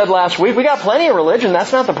 as I said last week, we got plenty of religion.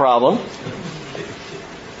 That's not the problem.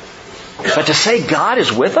 But to say God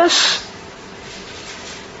is with us?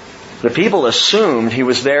 The people assumed He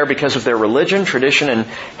was there because of their religion, tradition, and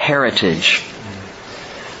heritage.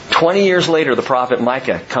 20 years later, the prophet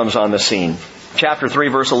Micah comes on the scene. Chapter 3,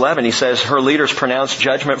 verse 11, he says, her leaders pronounce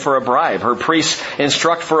judgment for a bribe. Her priests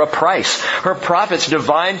instruct for a price. Her prophets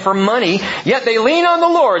divine for money. Yet they lean on the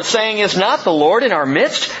Lord, saying, is not the Lord in our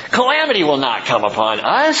midst? Calamity will not come upon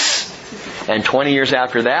us. And 20 years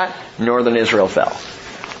after that, northern Israel fell.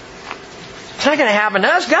 It's not going to happen to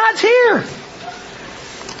us. God's here.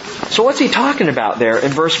 So what's he talking about there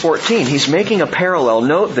in verse 14? He's making a parallel.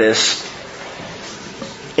 Note this.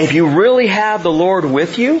 If you really have the Lord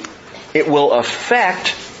with you, it will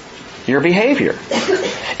affect your behavior.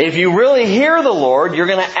 If you really hear the Lord, you're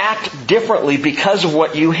going to act differently because of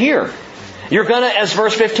what you hear. You're going to, as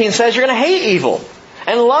verse 15 says, you're going to hate evil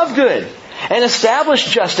and love good and establish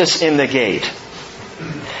justice in the gate.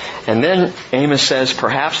 And then Amos says,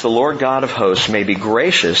 perhaps the Lord God of hosts may be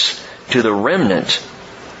gracious to the remnant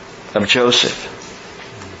of Joseph.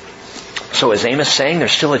 So is Amos saying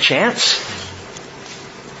there's still a chance?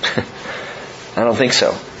 I don't think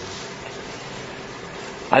so.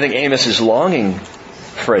 I think Amos is longing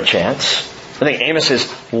for a chance. I think Amos is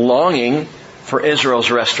longing for Israel's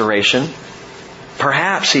restoration.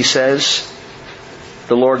 Perhaps, he says,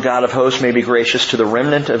 the Lord God of hosts may be gracious to the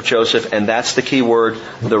remnant of Joseph, and that's the key word,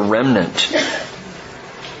 the remnant.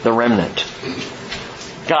 The remnant.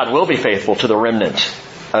 God will be faithful to the remnant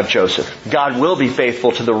of Joseph. God will be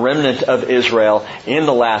faithful to the remnant of Israel in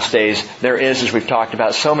the last days. There is, as we've talked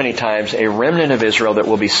about so many times, a remnant of Israel that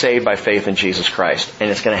will be saved by faith in Jesus Christ. And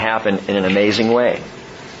it's going to happen in an amazing way.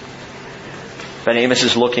 But Amos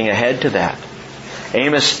is looking ahead to that.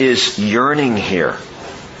 Amos is yearning here.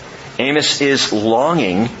 Amos is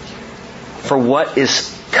longing for what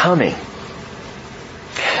is coming.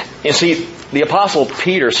 You see, the Apostle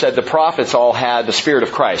Peter said the prophets all had the Spirit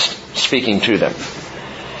of Christ speaking to them.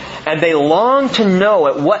 And they longed to know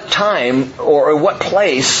at what time or at what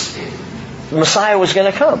place Messiah was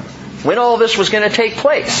going to come. When all this was going to take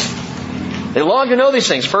place. They longed to know these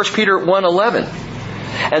things. 1 Peter 1:11.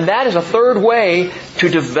 And that is a third way to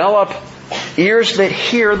develop ears that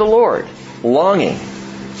hear the Lord. Longing.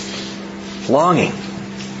 Longing.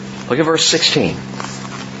 Look at verse 16.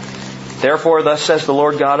 Therefore, thus says the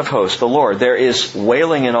Lord God of hosts, the Lord, there is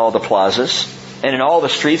wailing in all the plazas, and in all the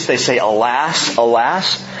streets they say, alas,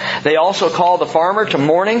 alas. They also call the farmer to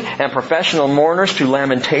mourning, and professional mourners to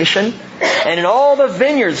lamentation. And in all the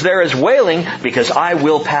vineyards there is wailing, because I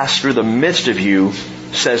will pass through the midst of you,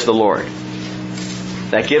 says the Lord.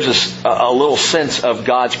 That gives us a little sense of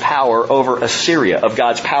God's power over Assyria, of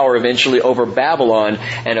God's power eventually over Babylon,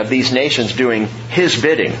 and of these nations doing His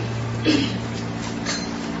bidding.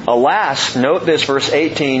 Alas, note this, verse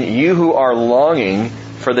 18, you who are longing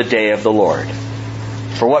for the day of the Lord.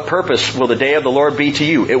 For what purpose will the day of the Lord be to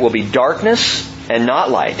you? It will be darkness and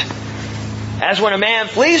not light. As when a man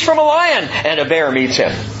flees from a lion and a bear meets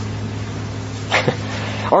him.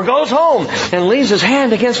 Or goes home and leaves his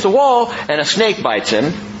hand against the wall and a snake bites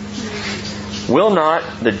him. Will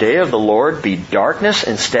not the day of the Lord be darkness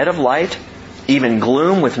instead of light, even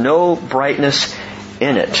gloom with no brightness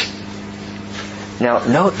in it? Now,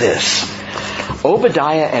 note this.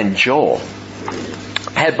 Obadiah and Joel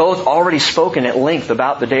had both already spoken at length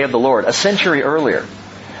about the day of the Lord a century earlier.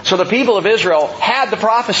 So the people of Israel had the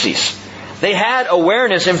prophecies. They had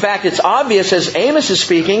awareness. In fact, it's obvious as Amos is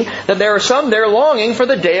speaking that there are some there longing for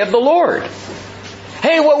the day of the Lord.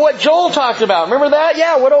 Hey, what Joel talked about, remember that?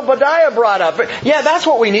 Yeah, what Obadiah brought up. Yeah, that's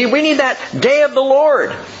what we need. We need that day of the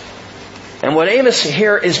Lord. And what Amos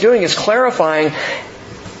here is doing is clarifying,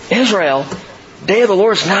 Israel, day of the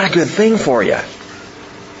Lord is not a good thing for you.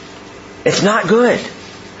 It's not good.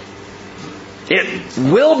 It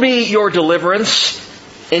will be your deliverance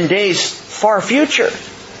in days far future.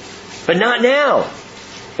 But not now,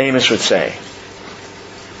 Amos would say.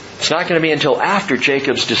 It's not going to be until after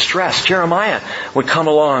Jacob's distress. Jeremiah would come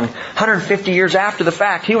along 150 years after the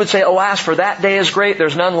fact. He would say, alas, for that day is great.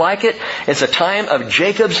 There's none like it. It's a time of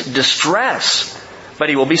Jacob's distress. But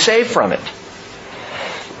he will be saved from it.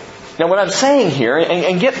 Now what I'm saying here,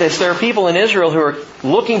 and get this, there are people in Israel who are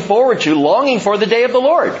looking forward to, longing for the day of the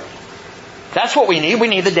Lord. That's what we need. We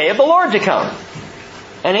need the day of the Lord to come.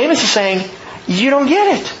 And Amos is saying, you don't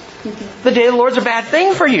get it. The day of the Lord's a bad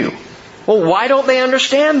thing for you. Well, why don't they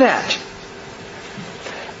understand that?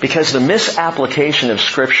 Because the misapplication of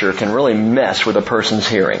Scripture can really mess with a person's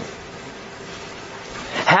hearing.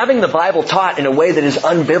 Having the Bible taught in a way that is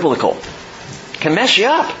unbiblical can mess you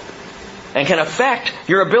up and can affect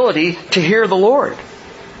your ability to hear the Lord.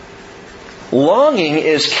 Longing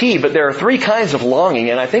is key, but there are three kinds of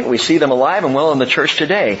longing, and I think we see them alive and well in the church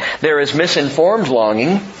today. There is misinformed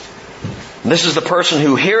longing. This is the person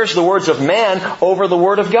who hears the words of man over the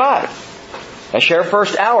Word of God. I share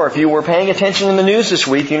first hour. If you were paying attention in the news this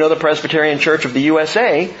week, you know the Presbyterian Church of the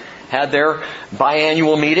USA had their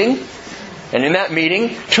biannual meeting. And in that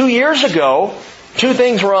meeting, 2 years ago, two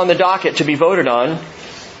things were on the docket to be voted on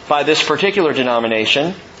by this particular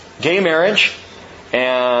denomination. Gay marriage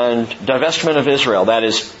and divestment of Israel. That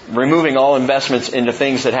is, removing all investments into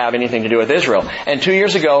things that have anything to do with Israel. And 2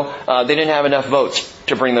 years ago, they didn't have enough votes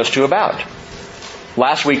to bring those two about.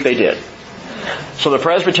 Last week they did. So the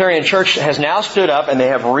Presbyterian Church has now stood up and they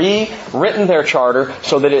have rewritten their charter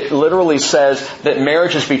so that it literally says that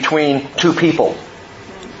marriage is between two people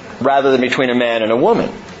rather than between a man and a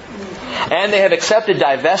woman. And they have accepted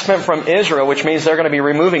divestment from Israel, which means they're going to be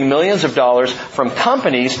removing millions of dollars from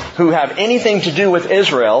companies who have anything to do with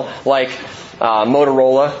Israel, like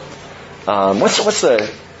Motorola. What's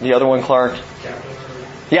the other one, Clark?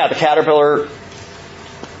 Yeah, the Caterpillar.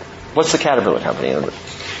 What's the Caterpillar company? Caterpillar.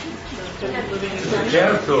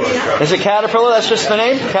 Is it Caterpillar? That's just the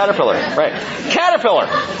name? Caterpillar. Right. Caterpillar.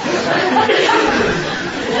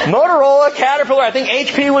 Motorola, Caterpillar, I think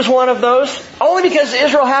HP was one of those. Only because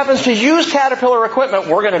Israel happens to use Caterpillar equipment,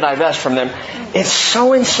 we're going to divest from them. It's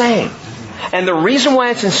so insane. And the reason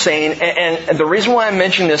why it's insane, and the reason why I'm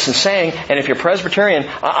mentioning this and saying, and if you're Presbyterian,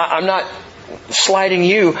 I'm not slighting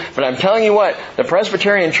you, but I'm telling you what, the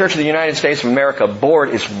Presbyterian Church of the United States of America board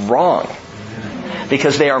is wrong.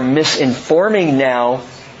 Because they are misinforming now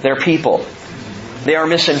their people. They are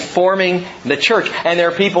misinforming the church. And there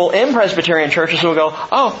are people in Presbyterian churches who will go,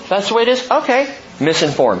 oh, that's the way it is? Okay.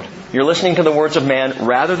 Misinformed. You're listening to the words of man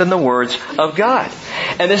rather than the words of God.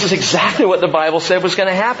 And this is exactly what the Bible said was going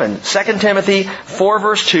to happen. 2 Timothy 4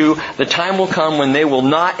 verse 2, the time will come when they will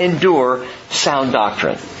not endure sound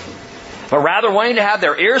doctrine. But rather wanting to have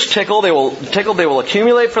their ears tickled, they will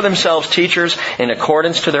accumulate for themselves teachers in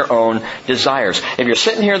accordance to their own desires. If you're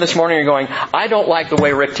sitting here this morning and you're going, I don't like the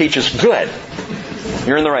way Rick teaches, good.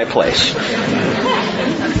 You're in the right place.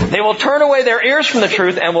 They will turn away their ears from the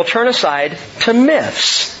truth and will turn aside to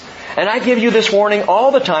myths. And I give you this warning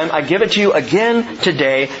all the time. I give it to you again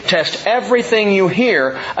today. Test everything you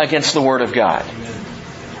hear against the Word of God.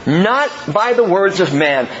 Not by the words of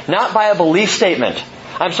man. Not by a belief statement.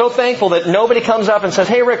 I'm so thankful that nobody comes up and says,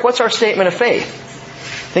 hey Rick, what's our statement of faith?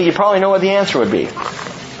 I think you probably know what the answer would be.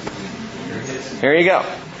 Here you go.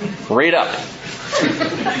 Read up.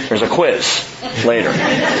 There's a quiz later.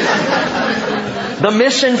 The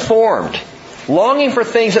misinformed. Longing for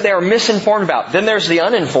things that they are misinformed about. Then there's the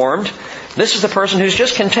uninformed. This is the person who's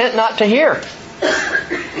just content not to hear.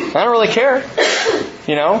 I don't really care.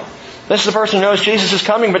 You know? This is the person who knows Jesus is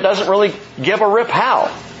coming but doesn't really give a rip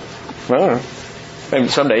how. I don't know. Maybe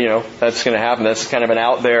someday, that's going to happen. That's kind of an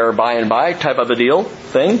out there, by and by type of a deal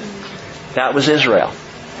thing. That was Israel.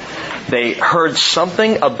 They heard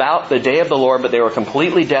something about the day of the Lord, but they were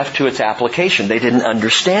completely deaf to its application. They didn't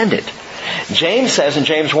understand it. James says in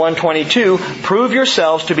James 1:22, prove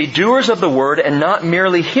yourselves to be doers of the word and not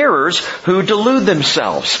merely hearers who delude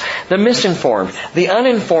themselves. The misinformed, the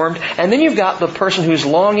uninformed, and then you've got the person who's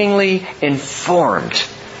longingly informed.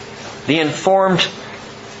 The informed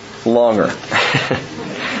longer.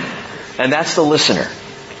 And that's the listener.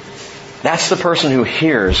 That's the person who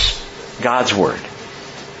hears God's Word.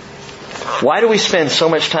 Why do we spend so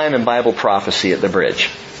much time in Bible prophecy at the Bridge?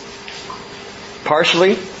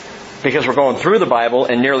 Partially because we're going through the Bible,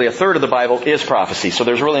 and nearly a third of the Bible is prophecy, so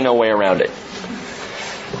there's really no way around it.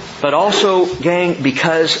 But also, gang,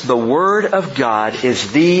 because the Word of God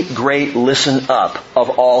is the great listen up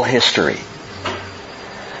of all history.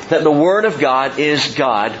 That the Word of God is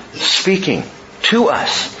God speaking to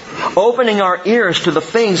us, opening our ears to the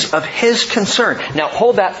things of His concern. Now,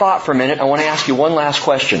 hold that thought for a minute. I want to ask you one last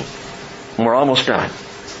question, and we're almost done.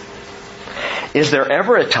 Is there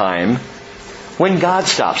ever a time when God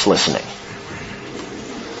stops listening?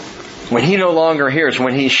 When He no longer hears,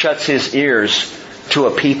 when He shuts His ears to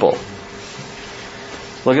a people?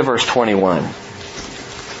 Look at verse 21.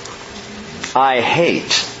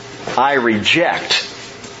 I reject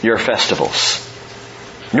your festivals,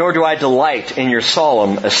 nor do I delight in your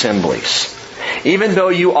solemn assemblies. Even though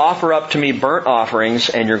you offer up to me burnt offerings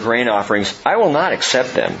and your grain offerings, I will not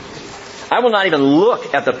accept them. I will not even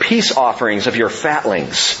look at the peace offerings of your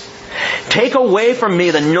fatlings. Take away from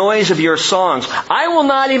me the noise of your songs. I will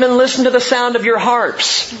not even listen to the sound of your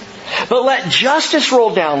harps. But let justice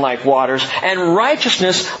roll down like waters and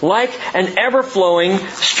righteousness like an ever-flowing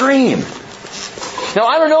stream. Now,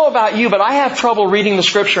 I don't know about you, but I have trouble reading the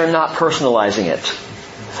Scripture and not personalizing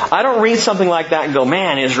it. I don't read something like that and go,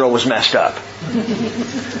 man, Israel was messed up.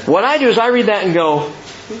 What I do is I read that and go,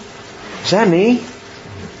 is that me?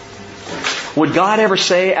 Would God ever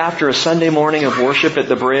say after a Sunday morning of worship at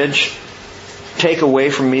the Bridge, take away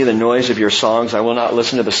from me the noise of your songs, I will not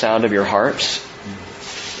listen to the sound of your harps?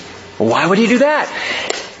 Why would He do that?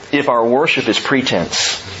 If our worship is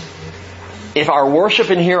pretense. If our worship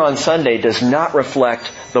in here on Sunday does not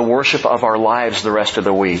reflect the worship of our lives the rest of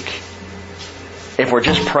the week. If we're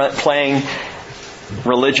just playing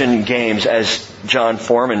religion games, as John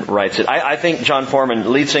Foreman writes it. I think John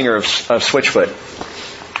Foreman, lead singer of Switchfoot,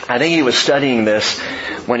 I think he was studying this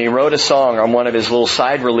when he wrote a song on one of his little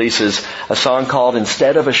side releases, a song called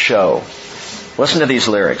Instead of a Show. Listen to these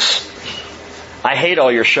lyrics. I hate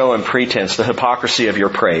all your show and pretense, the hypocrisy of your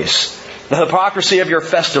praise. The hypocrisy of your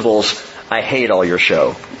festivals, I hate all your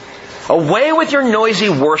show. Away with your noisy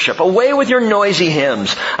worship. Away with your noisy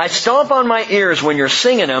hymns. I stomp on my ears when you're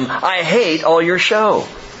singing them. I hate all your show.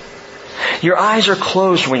 Your eyes are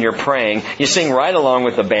closed when you're praying. You sing right along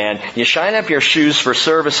with the band. You shine up your shoes for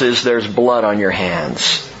services. There's blood on your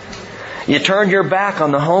hands. You turned your back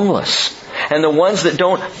on the homeless. And the ones that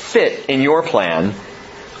don't fit in your plan,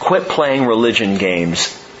 quit playing religion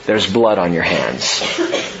games. There's blood on your hands.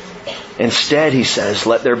 Instead, he says,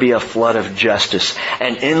 let there be a flood of justice,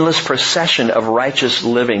 an endless procession of righteous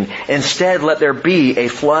living. Instead, let there be a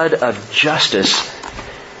flood of justice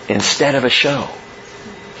instead of a show.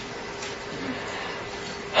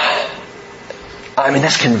 I mean,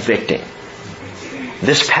 that's convicting.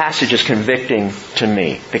 This passage is convicting to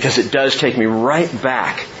me because it does take me right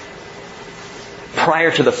back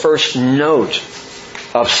prior to the first note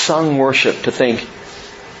of sung worship to think,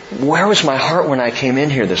 where was my heart when I came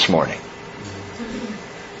in here this morning?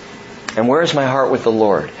 And where is my heart with the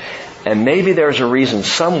Lord? And maybe there's a reason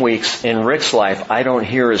some weeks in Rick's life I don't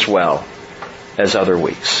hear as well as other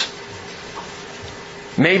weeks.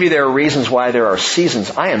 Maybe there are reasons why there are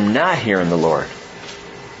seasons I am not hearing the Lord.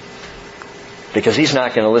 Because He's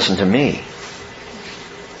not going to listen to me.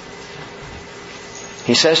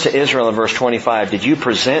 He says to Israel in verse 25, did you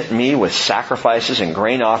present me with sacrifices and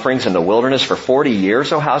grain offerings in the wilderness for 40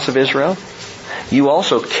 years, O house of Israel? You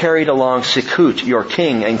also carried along Sikut, your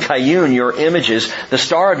king, and Kayun, your images, the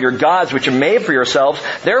star of your gods, which you made for yourselves.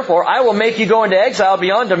 Therefore, I will make you go into exile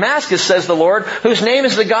beyond Damascus, says the Lord, whose name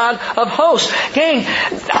is the God of hosts. Gang,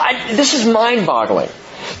 this is mind-boggling.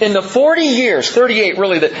 In the 40 years, 38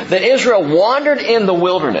 really, that Israel wandered in the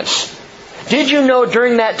wilderness, did you know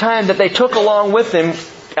during that time that they took along with them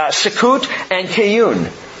Sikut and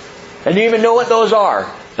Kayun? And do you even know what those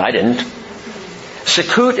are? I didn't.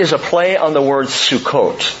 Sikut is a play on the word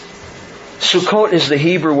Sukkot. Sukkot is the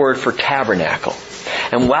Hebrew word for tabernacle.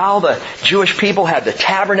 And while the Jewish people had the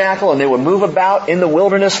tabernacle and they would move about in the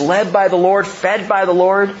wilderness, led by the Lord, fed by the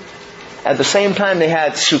Lord, at the same time they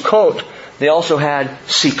had Sukkot, they also had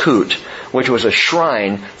Sikut, which was a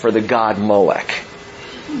shrine for the god Molech.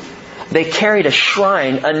 They carried a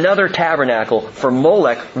shrine, another tabernacle for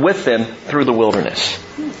Molech with them through the wilderness.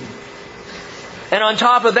 And on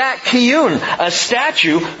top of that, Kiyun, a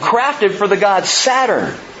statue crafted for the god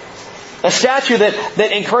Saturn. A statue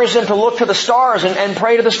that encouraged them to look to the stars and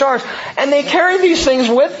pray to the stars. And they carried these things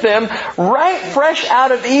with them right fresh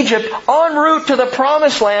out of Egypt en route to the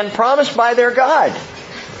promised land promised by their God.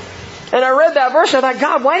 And I read that verse and I thought,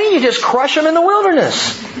 God, why didn't you just crush them in the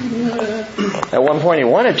wilderness? At one point he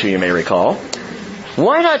wanted to, you may recall.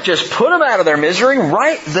 Why not just put them out of their misery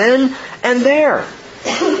right then and there?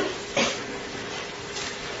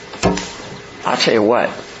 I'll tell you what,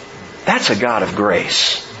 that's a God of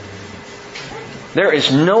grace. There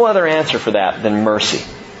is no other answer for that than mercy,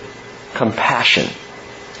 compassion.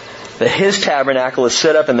 That His tabernacle is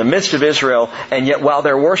set up in the midst of Israel, and yet while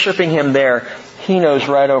they're worshiping Him there, He knows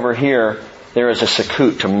right over here there is a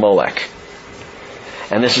sekut to Molech.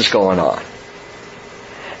 And this is going on.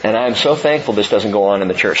 And I'm so thankful this doesn't go on in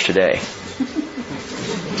the church today.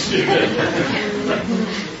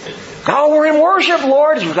 Oh, we're in worship,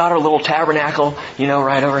 Lord. We've got our little tabernacle,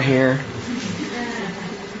 right over here.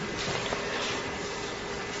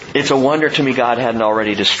 It's a wonder to me God hadn't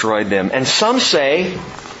already destroyed them. And some say,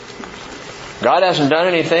 God hasn't done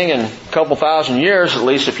anything in a couple thousand years, at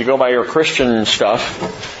least if you go by your Christian stuff.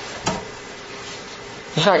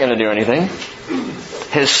 He's not going to do anything.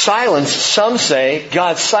 His silence, some say,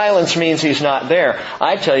 God's silence means He's not there.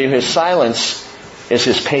 I tell you, His silence is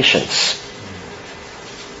His patience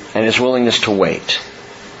and His willingness to wait.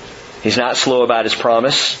 He's not slow about His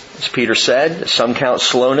promise. As Peter said, some count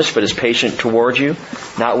slowness, but is patient toward you,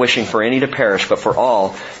 not wishing for any to perish, but for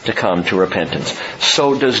all to come to repentance.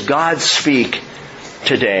 So does God speak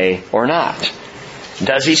today or not?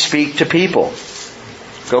 Does He speak to people?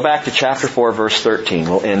 Go back to chapter 4, verse 13.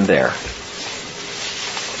 We'll end there.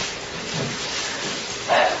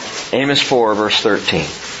 Amos 4, verse 13.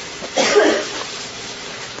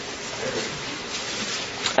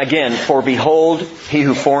 Again, for behold, He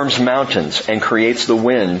who forms mountains and creates the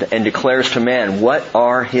wind and declares to man what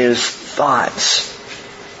are His thoughts,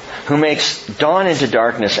 who makes dawn into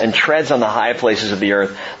darkness and treads on the high places of the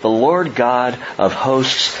earth. The Lord God of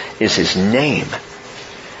hosts is His name.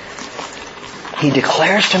 He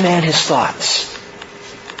declares to man His thoughts.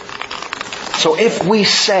 So if we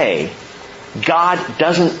say God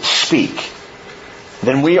doesn't speak,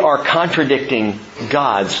 then we are contradicting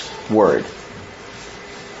God's Word.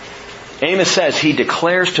 Amos says He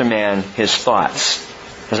declares to man His thoughts.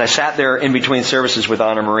 As I sat there in between services with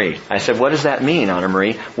Anna Marie, I said, what does that mean, Anna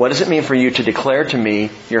Marie? What does it mean for you to declare to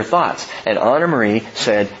me your thoughts? And Anna Marie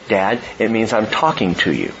said, Dad, it means I'm talking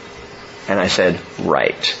to you. And I said,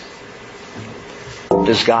 right.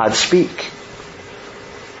 Does God speak?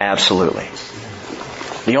 Absolutely.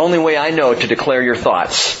 The only way I know to declare your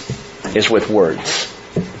thoughts is with words.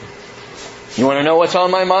 You want to know what's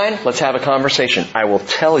on my mind? Let's have a conversation. I will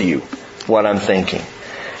tell you what I'm thinking.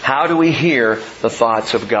 How do we hear the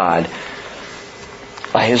thoughts of God?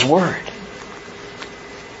 By His Word.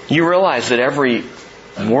 You realize that every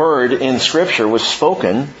word in Scripture was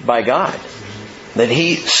spoken by God. That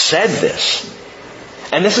He said this.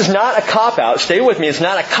 And this is not a cop-out. Stay with me. It's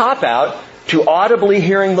not a cop-out to audibly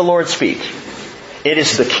hearing the Lord speak. It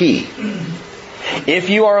is the key. If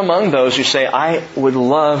you are among those who say, I would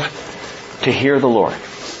love to hear the Lord,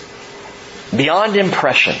 beyond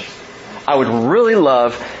impression, I would really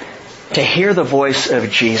love to hear the voice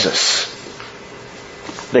of Jesus.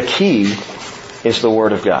 The key is the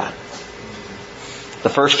Word of God. The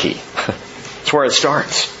first key. It's where it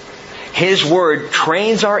starts. His Word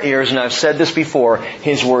trains our ears, and I've said this before,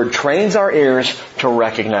 His Word trains our ears to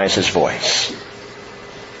recognize His voice.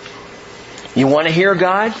 You want to hear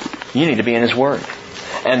God? You need to be in His Word.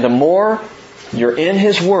 And the more you're in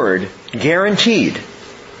His Word, guaranteed,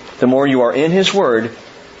 the more you are in His Word,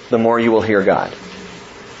 the more you will hear God.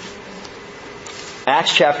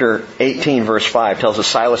 Acts chapter 18 verse 5 tells us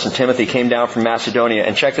Silas and Timothy came down from Macedonia,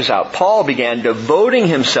 and check this out. Paul began devoting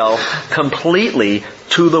himself completely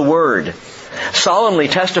to the Word, solemnly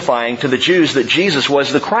testifying to the Jews that Jesus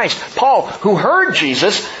was the Christ. Paul, who heard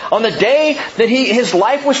Jesus on the day that his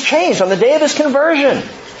life was changed, on the day of his conversion.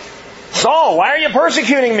 Saul, why are you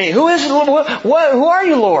persecuting me? Who are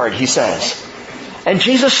you, Lord? He says. And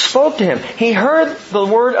Jesus spoke to him. He heard the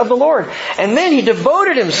word of the Lord. And then he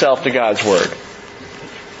devoted himself to God's Word.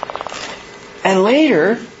 And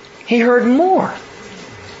later, he heard more.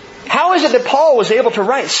 How is it that Paul was able to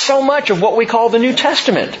write so much of what we call the New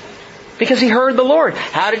Testament? Because he heard the Lord.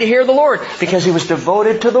 How did he hear the Lord? Because he was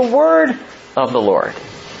devoted to the Word of the Lord.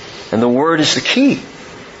 And the Word is the key.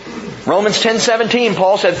 Romans 10:17,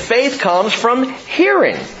 Paul said, faith comes from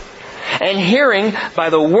hearing. And hearing by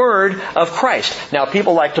the Word of Christ. Now,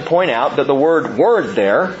 people like to point out that the word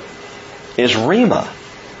there is rhema.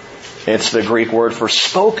 It's the Greek word for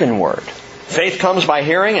spoken word. Faith comes by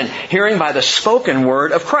hearing, and hearing by the spoken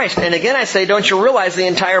word of Christ. And again I say, don't you realize the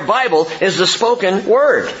entire Bible is the spoken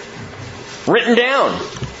word? Written down.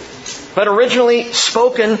 But originally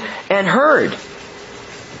spoken and heard.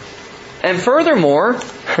 And furthermore,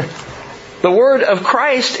 The Word of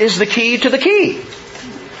Christ is the key to the key.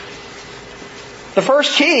 The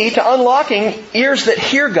first key to unlocking ears that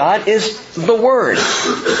hear God is the Word.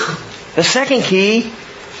 The second key,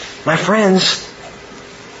 my friends,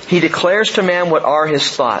 He declares to man what are His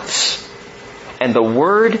thoughts. And the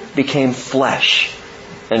Word became flesh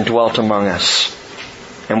and dwelt among us.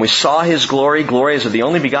 And we saw His glory, glory as of the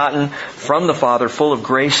only begotten from the Father, full of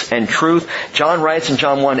grace and truth. John writes in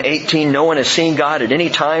John 1:18, no one has seen God at any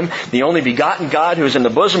time. The only begotten God who is in the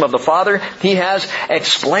bosom of the Father, He has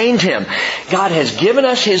explained Him. God has given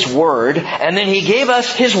us His Word, and then He gave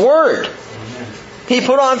us His Word. He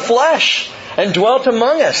put on flesh and dwelt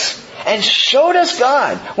among us and showed us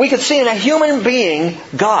God. We could see in a human being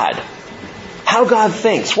God. How God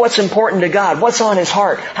thinks, what's important to God, what's on His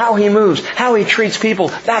heart, how He moves, how He treats people.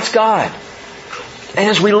 That's God. And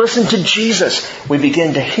as we listen to Jesus, we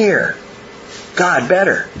begin to hear God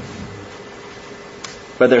better.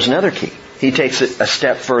 But there's another key. He takes it a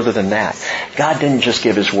step further than that. God didn't just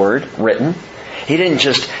give His Word written. He didn't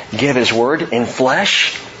just give His Word in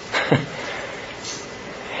flesh.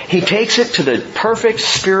 He takes it to the perfect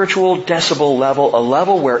spiritual decibel level, a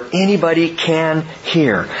level where anybody can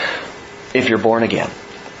hear. If you're born again.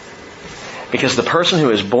 Because the person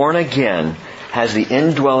who is born again has the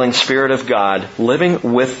indwelling Spirit of God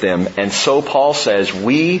living with them. And so Paul says,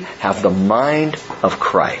 we have the mind of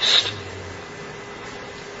Christ.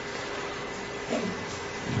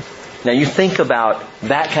 Now you think about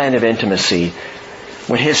that kind of intimacy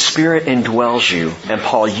when His Spirit indwells you, and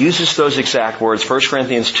Paul uses those exact words, 1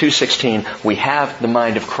 Corinthians 2:16, we have the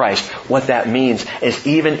mind of Christ. What that means is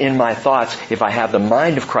even in my thoughts, if I have the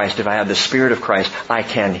mind of Christ, if I have the Spirit of Christ, I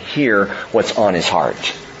can hear what's on His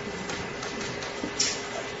heart.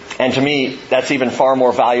 And to me, that's even far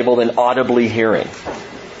more valuable than audibly hearing.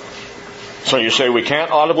 So you say we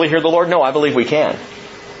can't audibly hear the Lord? No, I believe we can.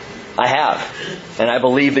 I have. And I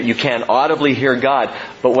believe that you can audibly hear God.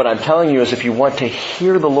 But what I'm telling you is if you want to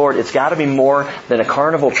hear the Lord, it's got to be more than a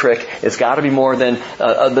carnival trick. It's got to be more than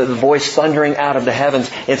the voice thundering out of the heavens.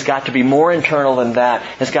 It's got to be more internal than that.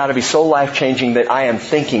 It's got to be so life-changing that I am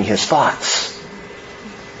thinking His thoughts.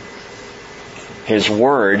 His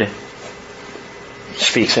Word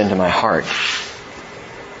speaks into my heart.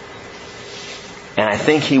 And I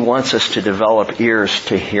think He wants us to develop ears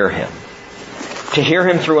to hear Him. To hear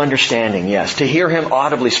Him through understanding, yes. To hear Him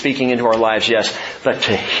audibly speaking into our lives, yes. But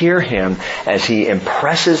to hear Him as He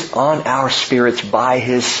impresses on our spirits by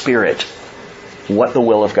His Spirit what the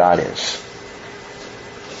will of God is.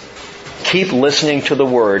 Keep listening to the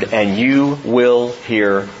Word and you will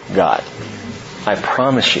hear God. I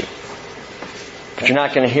promise you. But you're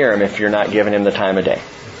not going to hear Him if you're not giving Him the time of day.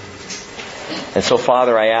 And so,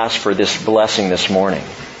 Father, I ask for this blessing this morning.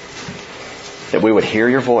 That we would hear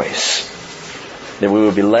Your voice. That we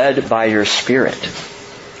would be led by Your Spirit.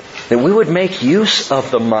 That we would make use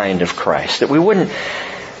of the mind of Christ. That we wouldn't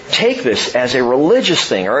take this as a religious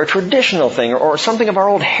thing or a traditional thing or something of our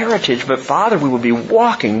old heritage. But Father, we would be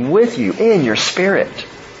walking with You in Your Spirit.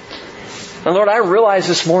 And Lord, I realize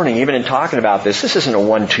this morning, even in talking about this isn't a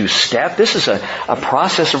 1-2 step. This is a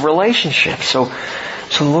process of relationship. So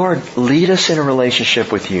Lord, lead us in a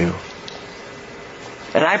relationship with You.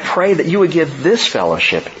 And I pray that You would give this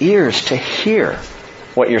fellowship ears to hear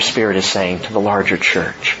what Your Spirit is saying to the larger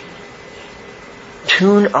church.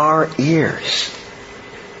 Tune our ears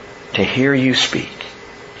to hear You speak.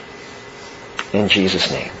 In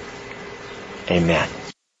Jesus' name, amen.